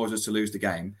circumstance that causes us to lose the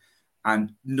game,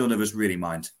 and none of us really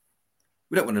mind.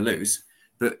 We don't want to lose,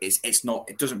 but it's not.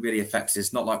 It doesn't really affect us.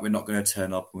 It's not like we're not going to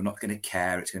turn up. We're not going to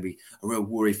care. It's going to be a real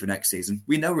worry for next season.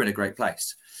 We know we're in a great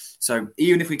place. So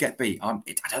even if we get beat, I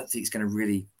don't think it's going to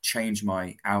really change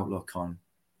my outlook on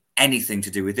anything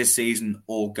to do with this season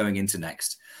or going into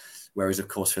next. Whereas, of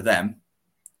course, for them,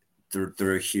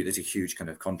 there's a huge kind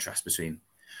of contrast between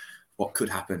what could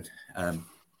happen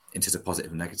in terms of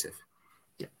positive and negative.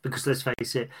 Yeah, because let's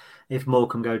face it, if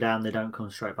Morecambe go down, they don't come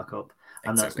straight back up.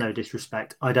 And That's no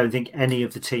disrespect. I don't think any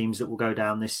of the teams that will go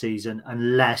down this season,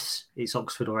 unless it's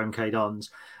Oxford or MK Dons,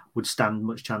 would stand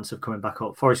much chance of coming back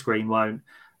up. Forest Green won't.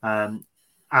 And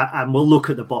we'll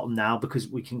look at the bottom now because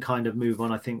we can kind of move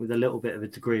on, I think, with a little bit of a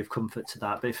degree of comfort to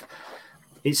that. But if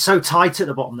it's so tight at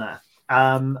the bottom there.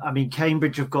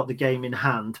 Cambridge have got the game in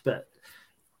hand, but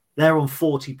they're on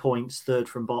 40 points, 3rd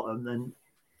from bottom. Then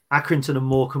Accrington and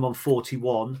Morecambe on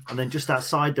 41. And then just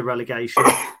outside the relegation,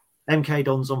 MK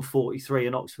Dons on 43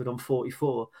 and Oxford on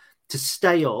 44. To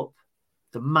stay up,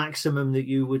 the maximum that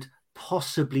you would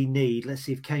possibly need, let's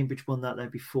see if Cambridge won that,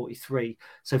 they'd be 43.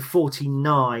 So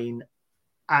 49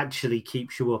 actually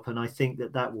keeps you up. And I think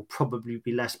that will probably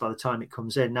be less by the time it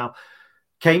comes in. Now,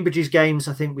 Cambridge's games,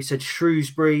 I think we said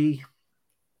Shrewsbury,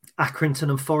 Accrington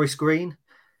and Forest Green.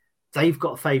 They've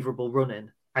got a favourable run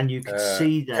in. And you can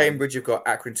see that. Cambridge, you've got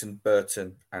Accrington,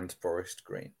 Burton and Forest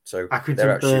Green. So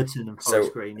Accrington, Burton and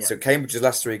Forest Green, yeah. So Cambridge's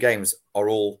last 3 games are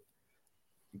all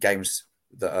games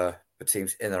that are for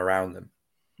teams in and around them,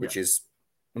 which is,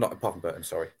 not apart from Burton,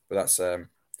 sorry. But that's,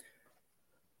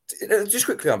 just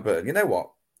quickly on Burton, you know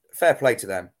what? Fair play to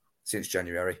them since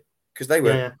January. Because they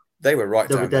were... They were right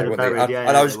down there, weren't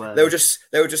they? They were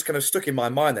just kind of stuck in my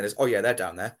mind then as, they're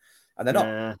down there. And they're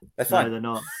not. They're fine. No, they're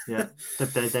not. Yeah.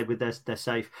 they're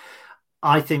safe.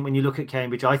 I think when you look at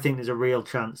Cambridge, I think there's a real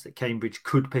chance that Cambridge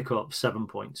could pick up 7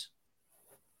 points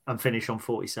and finish on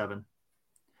 47.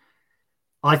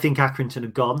 I think Accrington are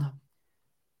gone.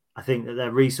 I think that their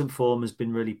recent form has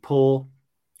been really poor.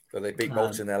 But they beat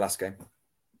Bolton in their last game.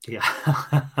 Yeah.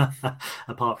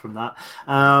 Apart from that.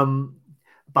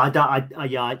 But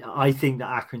I think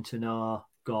that Accrington are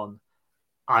gone.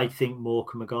 I think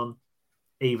Morecambe are gone.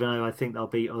 Even though I think they'll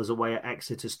beat us away at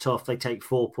Exeter's tough. They take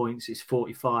 4 points. It's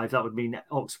 45. That would mean that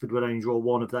Oxford would only draw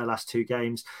 1 of their last 2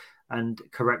 games. And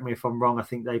correct me if I'm wrong, I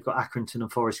think they've got Accrington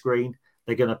and Forest Green.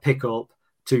 They're going to pick up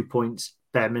 2 points,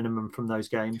 bare minimum, from those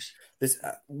games.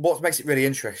 What makes it really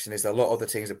interesting is that a lot of the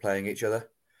teams are playing each other.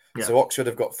 Yeah. So Oxford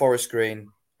have got Forest Green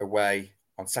away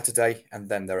on Saturday, and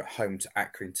then they're at home to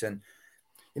Accrington.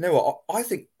 You know what?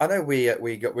 I know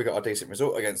we got a decent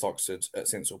result against Oxford at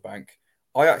Sincil Bank.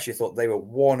 I actually thought they were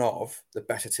one of the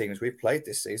better teams we've played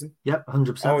this season. Yep,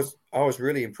 100%. I was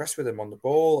really impressed with them on the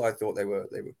ball. I thought they were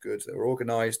good. They were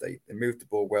organised. They moved the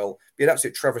ball well. It'd be an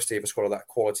absolute travesty if a squad of that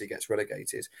quality gets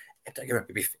relegated. It'd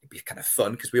be kind of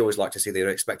fun because we always like to see the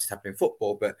unexpected happen in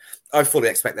football. But I fully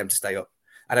expect them to stay up,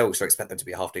 and I also expect them to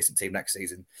be a half decent team next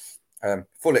season.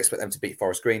 Fully expect them to beat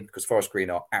Forest Green because Forest Green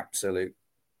are absolute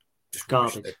just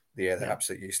garbage. They're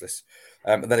absolutely useless.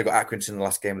 And then they've got Accrington in the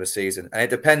last game of the season, and it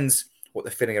depends what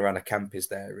the feeling around the camp is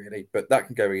there, really. But that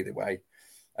can go either way.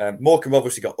 Morecambe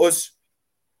obviously got us,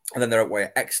 and then they're away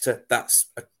at Exeter. That's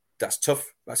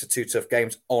tough. That's 2 tough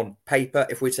games on paper.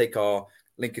 If we take our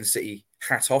Lincoln City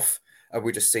hat off and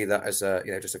we just see that as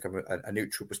just a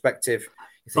neutral perspective,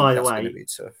 you think that's going to be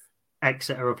tough.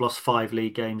 Exeter have lost 5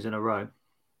 league games in a row.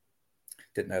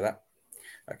 Didn't know that.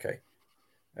 Okay.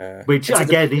 Which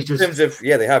again is just in terms of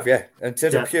they have in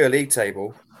terms of pure league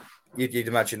table, you'd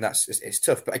imagine it's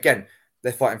tough. But again,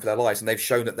 they're fighting for their lives, and they've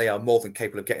shown that they are more than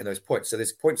capable of getting those points. So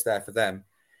there's points there for them.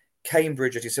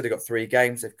 Cambridge, as you said, have got 3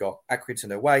 games. They've got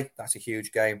Accrington away. That's a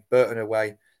huge game. Burton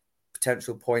away.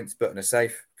 Potential points. Burton are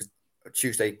safe because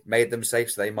Tuesday made them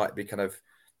safe, so they might be kind of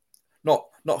not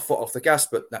a foot off the gas,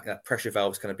 but that pressure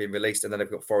valve's kind of been released. And then they've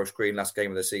got Forest Green last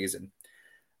game of the season.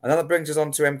 And then that brings us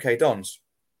on to MK Dons.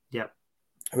 Yep.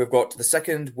 Who have got the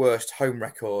second worst home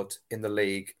record in the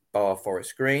league, bar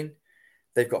Forest Green.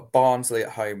 They've got Barnsley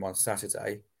at home on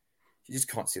Saturday. You just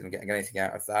can't see them getting anything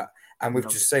out of that. And we've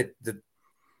just said that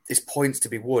there's points to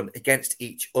be won against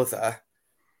each other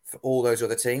for all those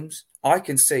other teams. I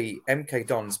can see MK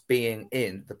Dons being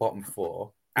in the bottom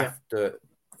 4 after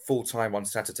full time on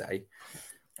Saturday,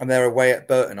 and they're away at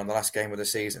Burton on the last game of the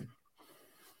season.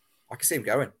 I can see them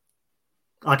going.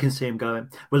 I can see him going.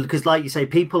 Well, because like you say,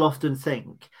 people often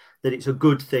think that it's a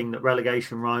good thing that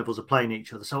relegation rivals are playing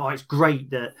each other. So it's great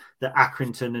that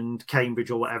Accrington and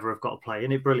Cambridge or whatever have got to play.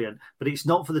 Isn't it brilliant? But it's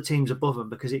not for the teams above them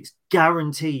because it's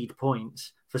guaranteed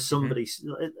points for somebody.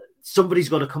 Mm-hmm. Somebody's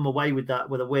got to come away with that,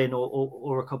 with a win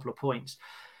or a couple of points.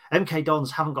 MK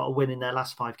Dons haven't got a win in their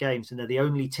last 5 games, and they're the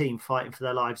only team fighting for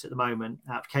their lives at the moment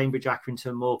out of Cambridge,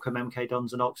 Accrington, Morecambe, MK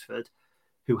Dons and Oxford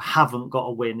who haven't got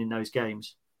a win in those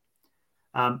games.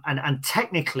 And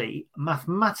technically,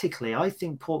 mathematically, I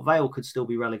think Port Vale could still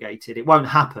be relegated. It won't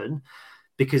happen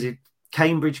because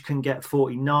Cambridge can get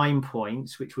 49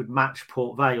 points, which would match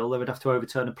Port Vale. They would have to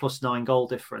overturn a +9 goal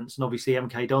difference. And obviously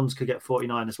MK Dons could get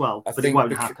 49 as well, but it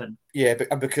won't happen. Yeah,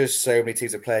 but because so many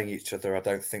teams are playing each other, I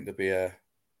don't think there'd be a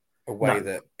way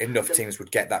that enough teams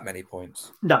would get that many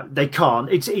points. No, they can't.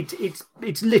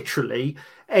 It's literally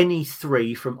any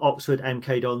 3 from Oxford,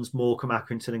 MK Dons, Morecambe,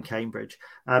 Accrington and Cambridge.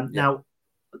 Now,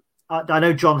 I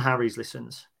know John Harries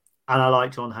listens, and I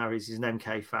like John Harries. He's an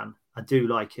MK fan. I do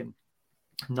like him.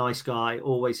 Nice guy,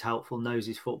 always helpful, knows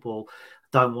his football.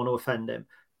 Don't want to offend him,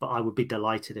 but I would be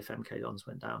delighted if MK Dons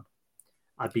went down.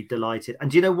 I'd be delighted. And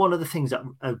do you know one of the things that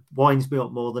winds me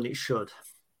up more than it should?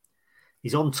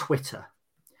 He's on Twitter.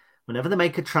 Whenever they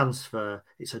make a transfer,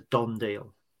 it's a done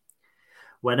deal.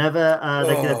 Whenever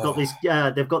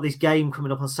they've got this game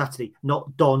coming up on Saturday,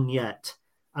 not done yet.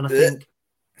 And I think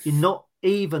you're not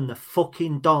even the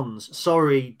fucking Dons.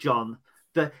 Sorry, John.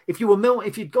 But if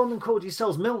you'd gone and called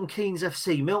yourselves Milton Keynes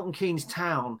FC, Milton Keynes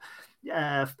Town,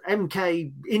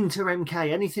 MK, Inter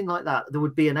MK, anything like that, there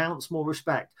would be an ounce more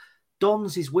respect.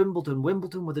 Dons is Wimbledon.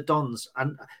 Wimbledon were the Dons.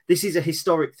 And this is a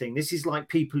historic thing. This is like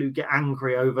people who get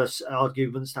angry over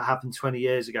arguments that happened 20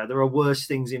 years ago. There are worse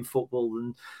things in football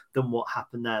than what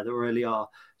happened there. There really are.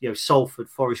 Salford,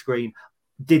 Forest Green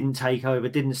didn't take over,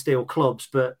 didn't steal clubs,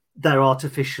 but they're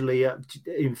artificially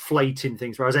inflating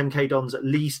things, whereas MK Dons at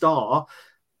least are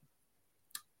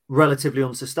relatively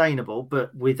unsustainable,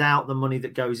 but without the money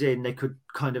that goes in, they could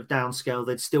kind of downscale.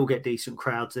 They'd still get decent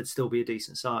crowds. They'd still be a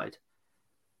decent side.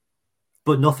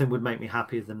 But nothing would make me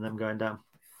happier than them going down.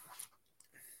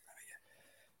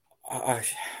 I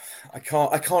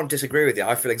can't disagree with you.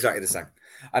 I feel exactly the same.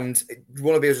 And you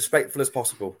want to be as respectful as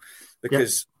possible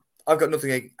because I've got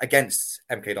nothing against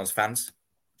MK Dons fans.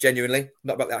 Genuinely,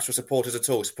 not about the actual supporters at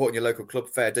all. Supporting your local club,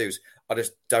 fair dues. I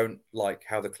just don't like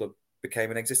how the club became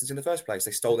in existence in the first place.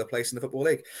 They stole their place in the Football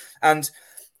League. And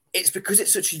it's because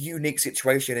it's such a unique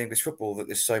situation in English football that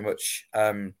there's so much...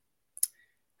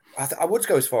 I would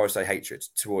go as far as say hatred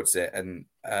towards it. And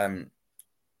I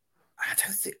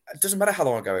don't think... It doesn't matter how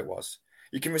long ago it was.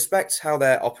 You can respect how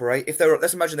they operate.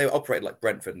 Let's imagine they were operating like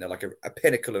Brentford and they're like a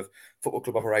pinnacle of football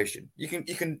club operation. You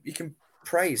can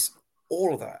praise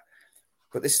all of that.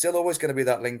 But there's still always going to be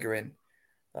that lingering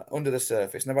under the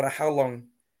surface, no matter how long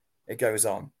it goes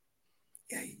on.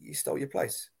 Yeah, you stole your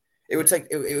place. It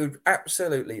would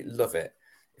absolutely love it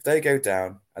if they go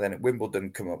down and then Wimbledon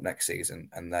come up next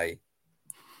season and they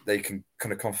can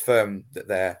kind of confirm that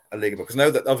they're a league above, because I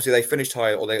know that obviously they finished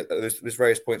higher, or there's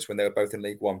various points when they were both in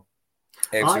League One.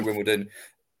 AFC Wimbledon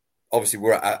obviously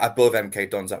were above MK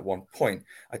Dons at one point.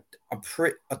 I'm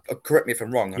pretty. Correct me if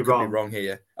I'm wrong. I could be wrong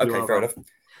here. Okay, fair enough.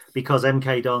 Because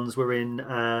MK Dons were in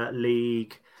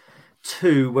League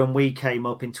 2 when we came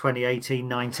up in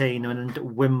 2018-19, and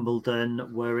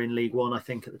Wimbledon were in League 1, I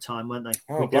think, at the time, weren't they?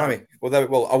 Oh, blimey.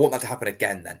 Well, I want that to happen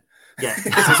again then. Yeah. This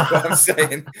is what I'm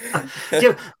saying.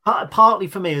 Partly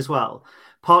for me as well.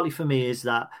 Partly for me is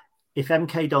that if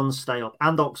MK Dons stay up,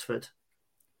 and Oxford,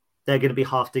 they're going to be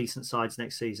half decent sides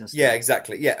next season. Still. Yeah,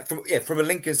 exactly. Yeah, from a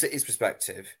Lincoln City's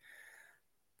perspective,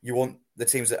 you want the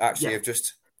teams that actually have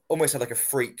just almost had like a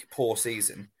freak poor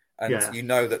season, and you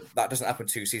know that doesn't happen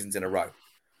 2 seasons in a row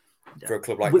for a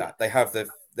club like that. They have the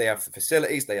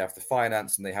facilities, they have the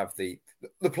finance, and they have the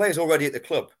players already at the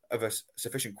club of a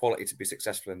sufficient quality to be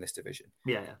successful in this division.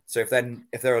 Yeah. So if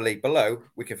they're a league below,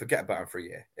 we can forget about them for a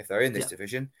year. If they're in this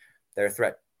division, they're a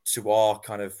threat to our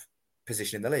kind of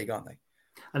position in the league, aren't they?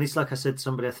 And it's like I said to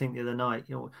somebody, I think the other night,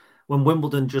 when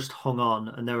Wimbledon just hung on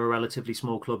and they're a relatively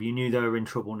small club, you knew they were in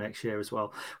trouble next year as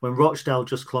well. When Rochdale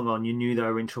just clung on, you knew they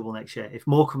were in trouble next year. If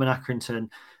Morecambe and Accrington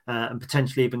and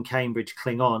potentially even Cambridge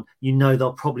cling on, you know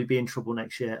they'll probably be in trouble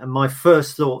next year. And my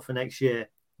first thought for next year,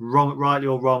 rightly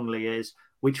or wrongly, is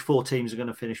which 4 teams are going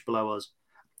to finish below us.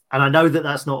 And I know that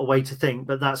that's not a way to think,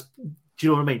 but do you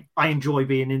know what I mean? I enjoy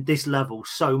being in this level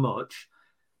so much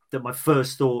that my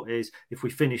first thought is if we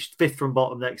finish 5th from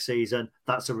bottom next season,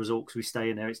 that's a result because we stay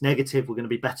in there. It's negative. We're going to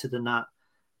be better than that.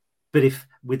 But if,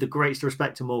 with the greatest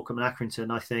respect to Morecambe and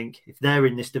Accrington, I think if they're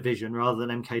in this division rather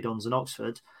than MK Dons and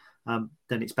Oxford, then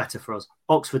it's better for us.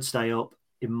 Oxford stay up.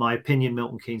 In my opinion,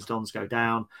 Milton Keynes Dons go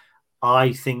down.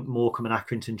 I think Morecambe and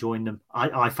Accrington join them.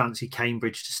 I fancy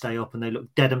Cambridge to stay up, and they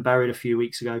looked dead and buried a few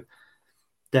weeks ago.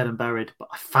 Dead and buried, but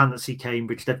I fancy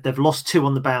Cambridge. They've lost 2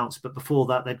 on the bounce, but before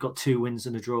that they'd got 2 wins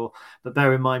and a draw. But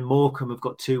bear in mind, Morecambe have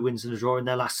got 2 wins and a draw in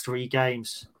their last 3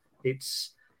 games.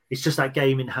 It's just that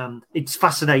game in hand. It's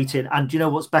fascinating, and do you know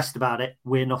what's best about it?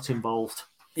 We're not involved.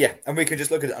 Yeah, and we can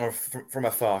just look at it from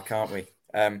afar, can't we?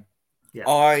 I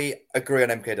agree on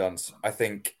MK Dons. I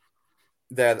think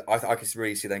I can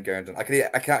really see them going down. I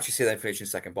can actually see them finishing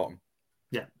second bottom.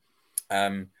 Yeah.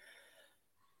 I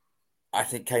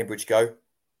think Cambridge go.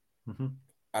 Mm-hmm.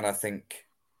 And I think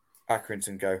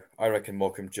Accrington go. I reckon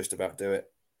Morecambe just about do it.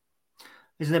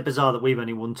 Isn't it bizarre that we've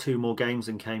only won 2 more games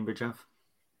than Cambridge have?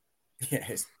 Yeah,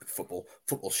 it's football.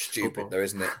 Football's stupid, though,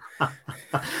 isn't it?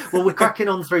 Well, we're cracking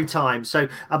on through time. So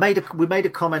we made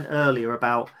a comment earlier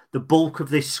about the bulk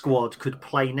of this squad could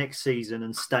play next season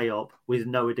and stay up with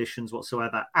no additions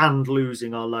whatsoever and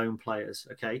losing our loan players.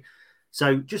 Okay.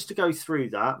 So just to go through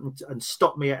that and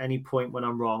stop me at any point when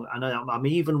I'm wrong, and I'm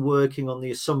even working on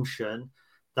the assumption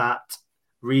that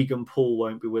Regan Paul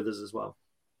won't be with us as well.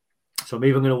 So I'm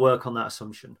even going to work on that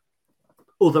assumption.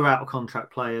 Other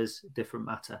out-of-contract players, different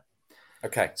matter.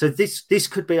 Okay. So this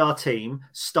could be our team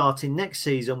starting next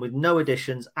season with no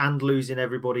additions and losing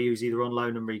everybody who's either on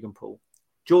loan and Regan Paul.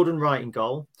 Jordan Wright in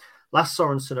goal, Lass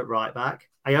Sorensen at right back,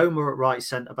 Aoma at right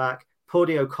centre-back,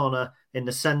 Pordy O'Connor in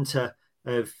the centre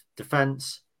of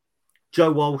defence,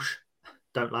 Joe Walsh,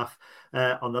 don't laugh,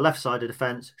 on the left side of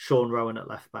defence, Sean Rowan at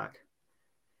left back.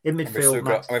 In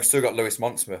midfield, we've still got Lewis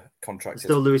Monsma contracted.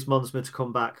 Still Lewis Monsma to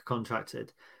come back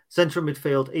contracted. Central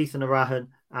midfield, Ethan Arahan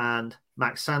and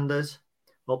Max Sanders.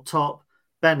 Up top,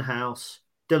 Ben House,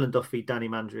 Dylan Duffy, Danny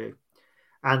Mandrew.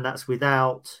 And that's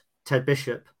without Ted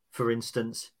Bishop, for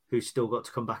instance, who's still got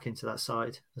to come back into that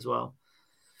side as well.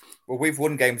 Well, we've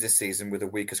won games this season with a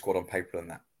weaker squad on paper than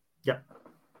that. Yeah.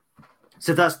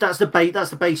 So that's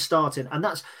the base starting, and do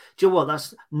you know what?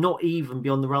 That's not even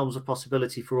beyond the realms of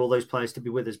possibility for all those players to be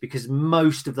with us, because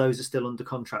most of those are still under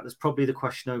contract. There's probably the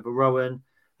question over Rowan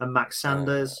and Max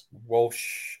Sanders.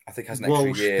 Walsh, I think, has an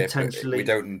extra year. Potentially. We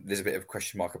don't. There's a bit of a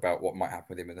question mark about what might happen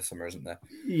with him in the summer, isn't there?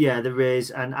 Yeah, there is.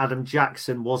 And Adam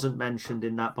Jackson wasn't mentioned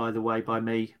in that, by the way, by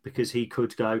me, because he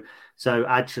could go. So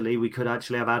actually, we could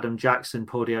actually have Adam Jackson,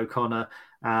 Pordy O'Connor,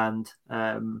 and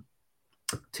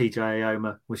TJ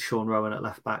Aoma with Sean Rowan at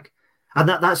left back. And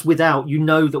that's without,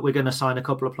 that we're going to sign a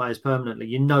couple of players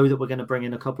permanently. That we're going to bring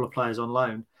in a couple of players on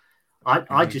loan.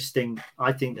 I think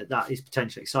that is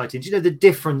potentially exciting. Do you know the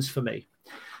difference for me?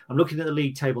 I'm looking at the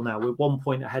league table now. We're 1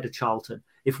 point ahead of Charlton.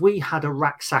 If we had a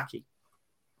Raksaki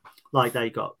like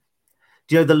they got,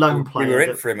 do you know the loan player? We were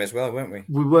in for him as well, weren't we?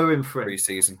 We were in for him.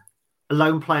 Pre-season. A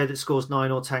lone player that scores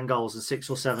 9 or 10 goals and 6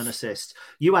 or 7 assists.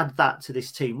 You add that to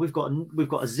this team. We've got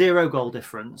a 0 goal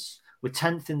difference. We're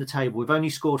 10th in the table. We've only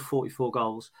scored 44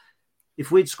 goals.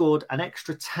 if we'd scored an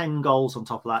extra 10 goals on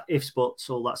top of that, ifs, buts,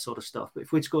 all that sort of stuff, but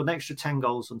if we'd scored an extra 10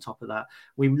 goals on top of that,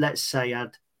 we, let's say,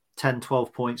 add 10,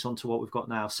 12 points onto what we've got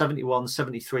now, 71,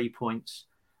 73 points,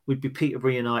 we'd be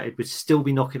Peterborough United, we'd still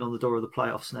be knocking on the door of the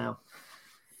playoffs now.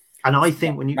 And I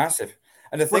think when you... Massive.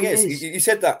 And the thing is, you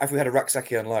said that if we had a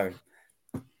Raksaki on loan,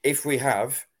 if we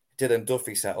have Dylan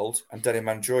Duffy settled and Danny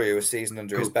Mandroyu a season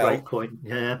under his belt... Great point,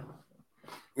 yeah.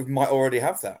 We might already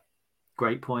have that.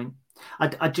 Great point.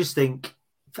 I just think,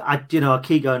 I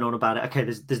keep going on about it. Okay,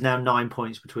 there's now 9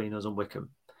 points between us and Wycombe.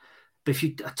 But if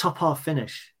you a top half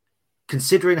finish,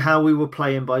 considering how we were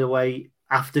playing, by the way,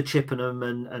 after Chippenham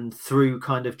and through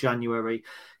kind of January,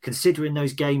 considering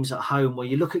those games at home, where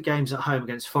you look at games at home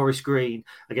against Forest Green,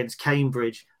 against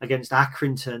Cambridge, against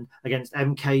Accrington, against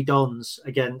MK Dons,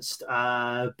 against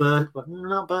Burton,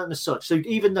 not Burton as such. So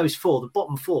even those four, the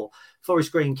bottom four,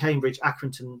 Forest Green, Cambridge,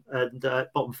 Accrington, and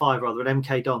bottom five rather, and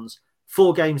MK Dons,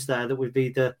 4 games there that would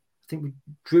be I think we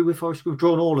drew with Forest Green, we've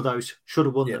drawn all of those, should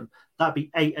have won them. That'd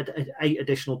be eight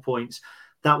additional points.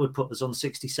 That would put us on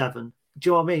 67. Do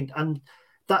you know what I mean? And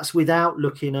that's without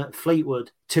looking at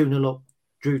Fleetwood, 2-0 up,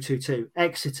 drew 2-2.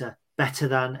 Exeter, better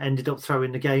than, ended up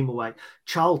throwing the game away.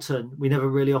 Charlton, we never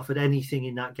really offered anything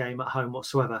in that game at home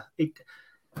whatsoever.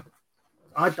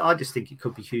 I just think it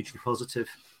could be hugely positive.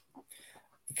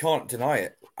 You can't deny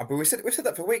it. But we said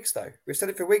that for weeks, though. We've said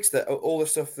it for weeks that all the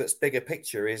stuff that's bigger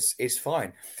picture is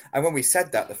fine. And when we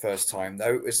said that the first time,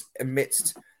 though, it was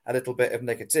amidst a little bit of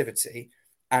negativity.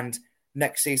 And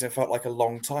next season felt like a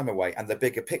long time away, and the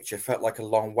bigger picture felt like a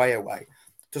long way away.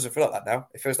 It doesn't feel like that now.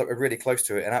 It feels like we're really close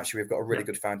to it, and actually we've got a really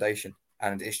good foundation,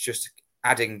 and it's just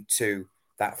adding to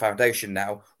that foundation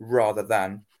now rather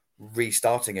than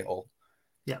restarting it all.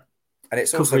 Yeah. And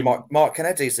it's also Mark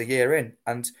Kennedy's a year in,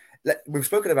 and we've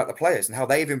spoken about the players and how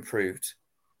they've improved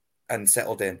and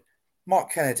settled in.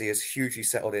 Mark Kennedy is hugely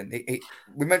settled in.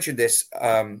 We mentioned this,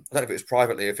 I don't know if it was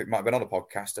privately, if it might have been on a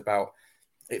podcast, about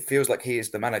it feels like he is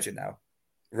the manager now,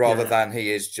 rather than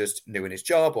he is just new in his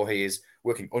job or he is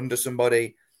working under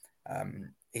somebody.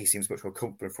 He seems much more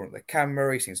comfortable in front of the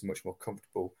camera. He seems much more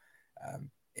comfortable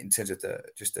in terms of the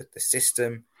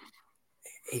system.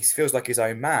 He feels like his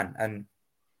own man, and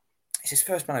it's his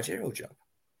first managerial job.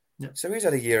 Yeah. So he's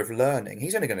had a year of learning.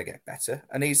 He's only going to get better,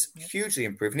 and he's hugely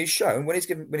improved. And he's shown when he's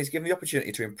given the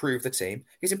opportunity to improve the team,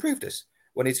 he's improved us.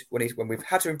 When we've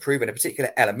had to improve in a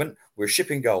particular element, we're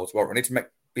shipping goals. Well, we need to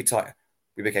be tighter.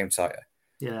 We became tighter.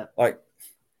 Yeah, I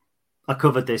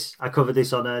covered this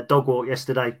on a dog walk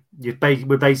yesterday.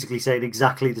 We're basically saying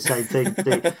exactly the same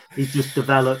thing. He's just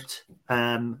developed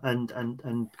and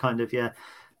kind of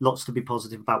lots to be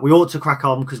positive about. We ought to crack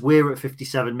on because we're at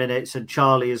 57 minutes, and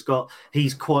Charlie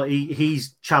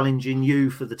he's challenging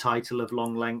you for the title of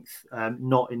long length,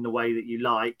 not in the way that you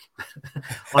like.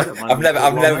 I don't mind.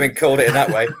 I've never been called it in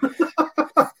that way.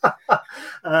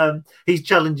 He's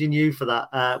challenging you for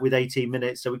that with 18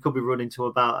 minutes, so we could be running to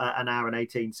about an hour and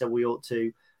 18. So we ought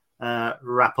to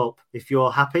wrap up. If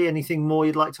you're happy, anything more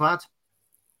you'd like to add?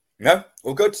 No,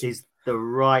 all good. Is the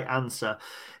right answer.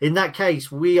 In that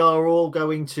case, we are all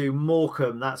going to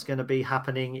Morecambe. That's going to be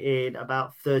happening in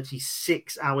about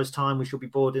 36 hours' time. We shall be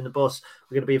boarding the bus.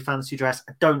 We're going to be in fancy dress.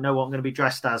 I don't know what I'm going to be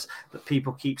dressed as, but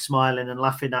people keep smiling and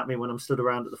laughing at me when I'm stood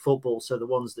around at the football. So the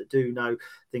ones that do know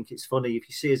think it's funny. If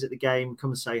you see us at the game,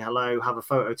 come and say hello, have a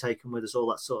photo taken with us,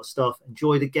 all that sort of stuff.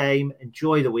 Enjoy the game,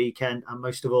 enjoy the weekend, and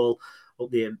most of all,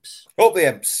 up the Imps. Up the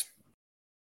Imps.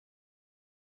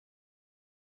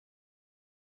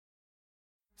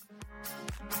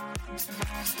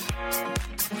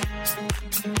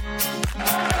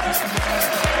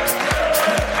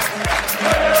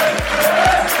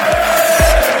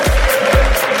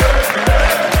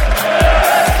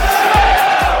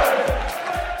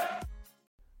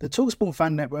 The TalkSport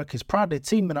Fan Network is proudly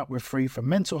teaming up with Free for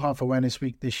Mental Health Awareness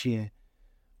Week this year.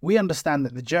 We understand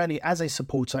that the journey as a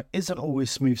supporter isn't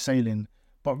always smooth sailing,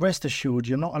 but rest assured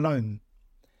you're not alone.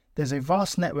 There's a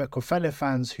vast network of fellow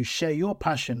fans who share your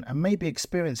passion and may be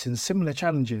experiencing similar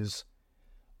challenges.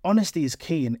 Honesty is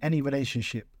key in any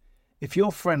relationship. If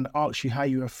your friend asks you how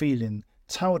you are feeling,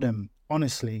 tell them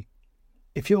honestly.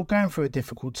 If you're going through a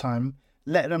difficult time,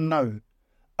 let them know.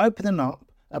 Opening up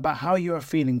about how you are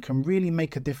feeling can really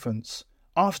make a difference.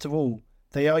 After all,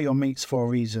 they are your mates for a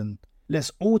reason. Let's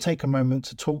all take a moment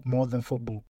to talk more than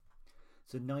football.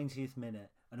 It's the 90th minute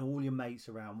and all your mates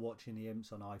around watching the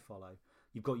Imps on iFollow.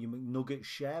 You've got your McNugget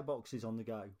share boxes on the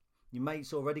go. Your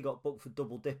mate's already got booked for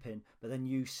double dipping, but then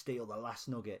you steal the last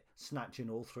nugget, snatching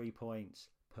all 3 points.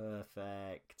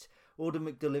 Perfect. Order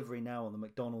McDelivery now on the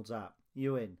McDonald's app.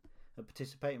 You in? At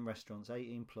participating restaurants,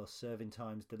 18 plus, serving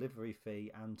times, delivery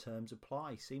fee and terms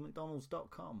apply. See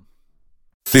mcdonalds.com.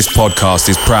 This podcast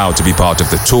is proud to be part of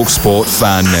the TalkSport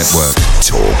Fan Network.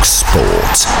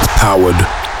 TalkSport. Powered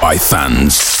by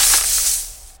fans.